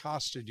they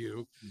accosted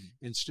you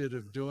instead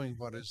of doing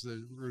what is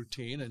the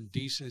routine and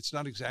decent. It's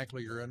not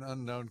exactly you're an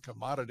unknown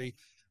commodity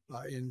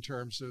in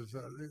terms of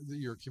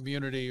your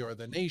community or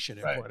the nation,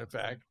 in point of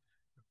fact.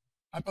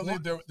 I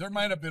believe there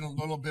might have been a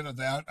little bit of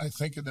that, I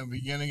think, in the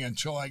beginning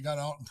until I got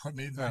out and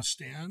made my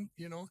stand.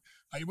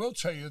 I will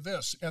tell you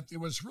this.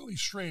 It was really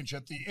strange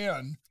at the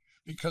end,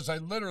 because I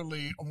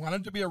literally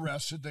wanted to be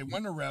arrested. They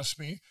wouldn't arrest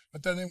me,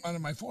 but then they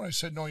wanted my phone. I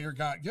said, no, you're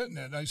not getting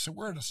it. I said,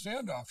 we're at a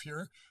standoff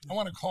here. I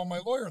want to call my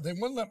lawyer. They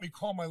wouldn't let me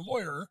call my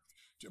lawyer,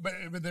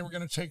 but they were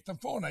going to take the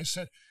phone. I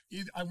said,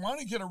 I want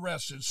to get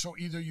arrested, so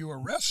either you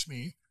arrest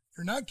me,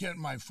 you're not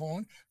getting my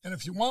phone, and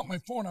if you want my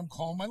phone, I'm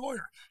calling my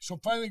lawyer. So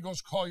finally he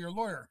goes, call your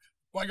lawyer.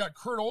 Well, I got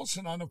Kurt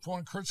Olson on the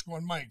phone. Kurt's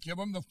going, Mike, give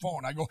him the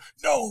phone. I go,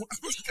 no,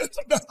 I'm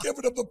not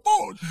giving him the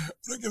phone.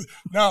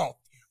 Now,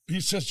 he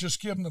says,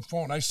 just give him the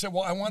phone. I said,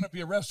 well, I want to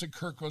be arrested.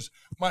 Kurt goes,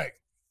 Mike,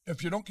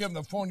 if you don't give him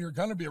the phone, you're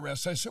going to be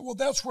arrested. I said, well,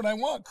 that's what I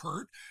want,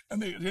 Kurt.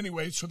 And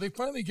anyway, so they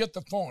finally get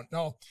the phone.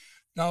 Now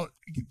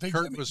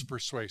Kurt was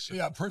persuasive.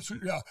 Yeah,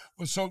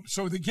 Well,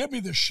 so they give me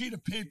this sheet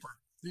of paper,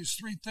 these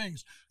three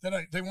things that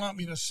they want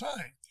me to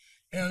sign.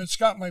 And it's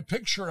got my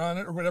picture on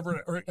it or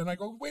whatever. And I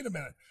go, wait a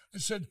minute. I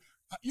said,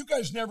 you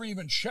guys never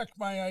even checked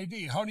my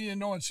ID. How do you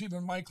know it's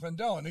even Mike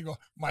Lindell? And they go,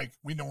 Mike,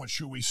 we know it's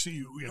you. We see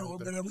you,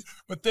 whatever.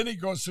 But then he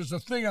goes, there's a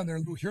thing on there,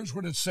 Lou. Here's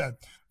what it said.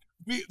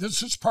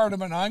 This is part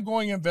of an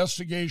ongoing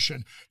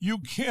investigation. You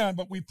can,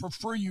 but we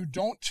prefer you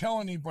don't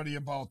tell anybody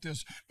about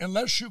this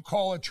unless you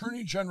call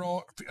Attorney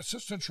General,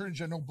 Assistant Attorney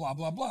General, blah,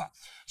 blah, blah.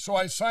 So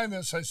I signed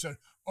this. I said,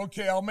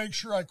 okay, I'll make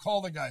sure I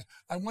call the guy.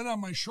 I went on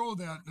my show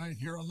that night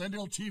here on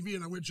Lindell TV,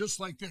 and I went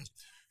just like this.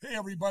 Hey,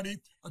 everybody,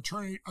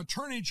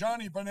 Attorney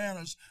Johnny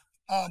Bananas.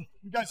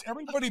 You guys,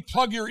 everybody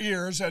plug your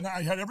ears, and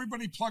I had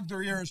everybody plug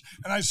their ears,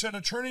 and I said,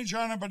 Attorney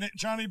Johnny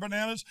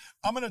Bananas,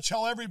 I'm going to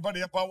tell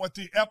everybody about what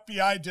the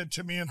FBI did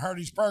to me in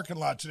Hardee's parking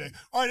lot today.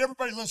 All right,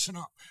 everybody listen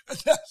up.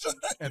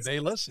 And they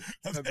listen.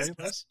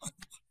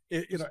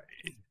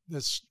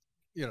 The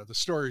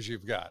stories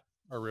you've got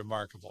are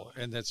remarkable,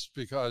 and that's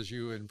because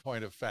you, in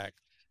point of fact,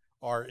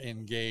 are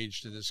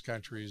engaged in this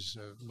country's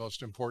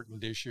most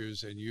important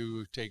issues, and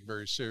you take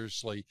very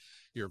seriously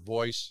your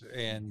voice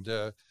and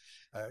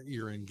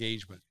your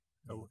engagement.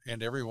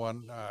 And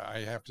everyone,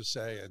 I have to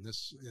say, in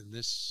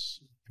this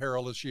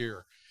perilous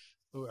year,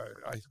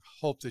 I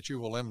hope that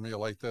you will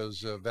emulate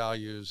those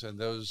values and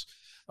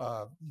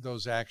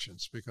those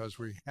actions, because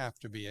we have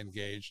to be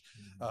engaged.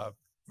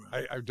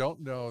 I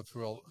don't know if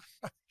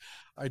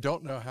I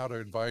don't know how to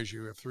advise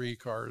you if 3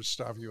 cars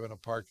stop you in a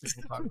parking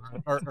lot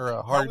or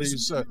a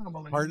Hardee's.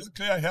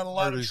 I had a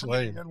lot of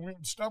training and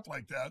weird stuff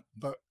like that.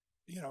 But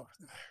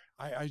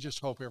I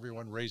just hope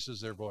everyone raises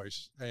their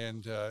voice,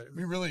 and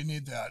we really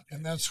need that.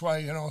 And that's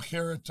why,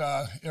 here at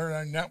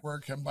our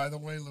network, and by the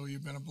way, Lou,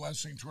 you've been a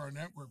blessing to our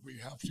network. We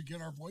have to get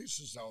our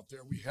voices out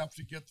there. We have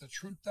to get the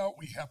truth out.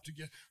 We have to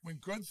when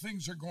good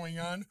things are going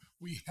on,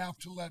 we have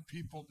to let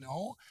people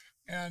know.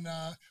 And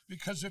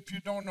because if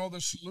you don't know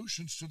the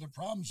solutions to the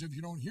problems, if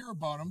you don't hear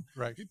about them,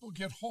 people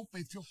get hope.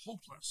 They feel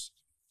hopeless.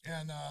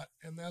 And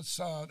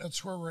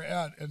that's where we're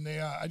at. And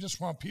I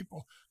just want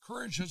people,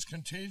 courage is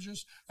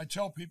contagious. I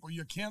tell people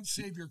you can't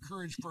save your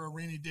courage for a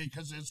rainy day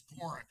because it's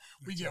pouring.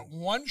 We get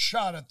one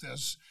shot at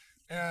this,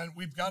 and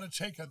we've got to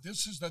take it.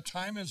 The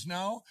time is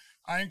now.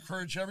 I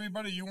encourage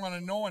everybody, you want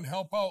to know and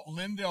help out,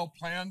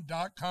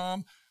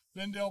 LindellPlan.com,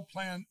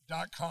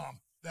 LindellPlan.com.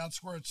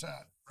 That's where it's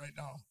at right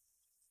now.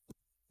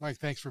 Mike,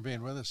 thanks for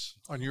being with us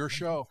on your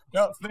show.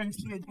 Yeah, thanks.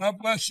 God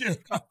bless you.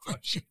 God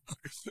bless you.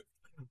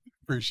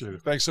 Appreciate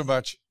it. Thanks so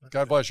much.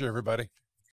 God bless you, everybody.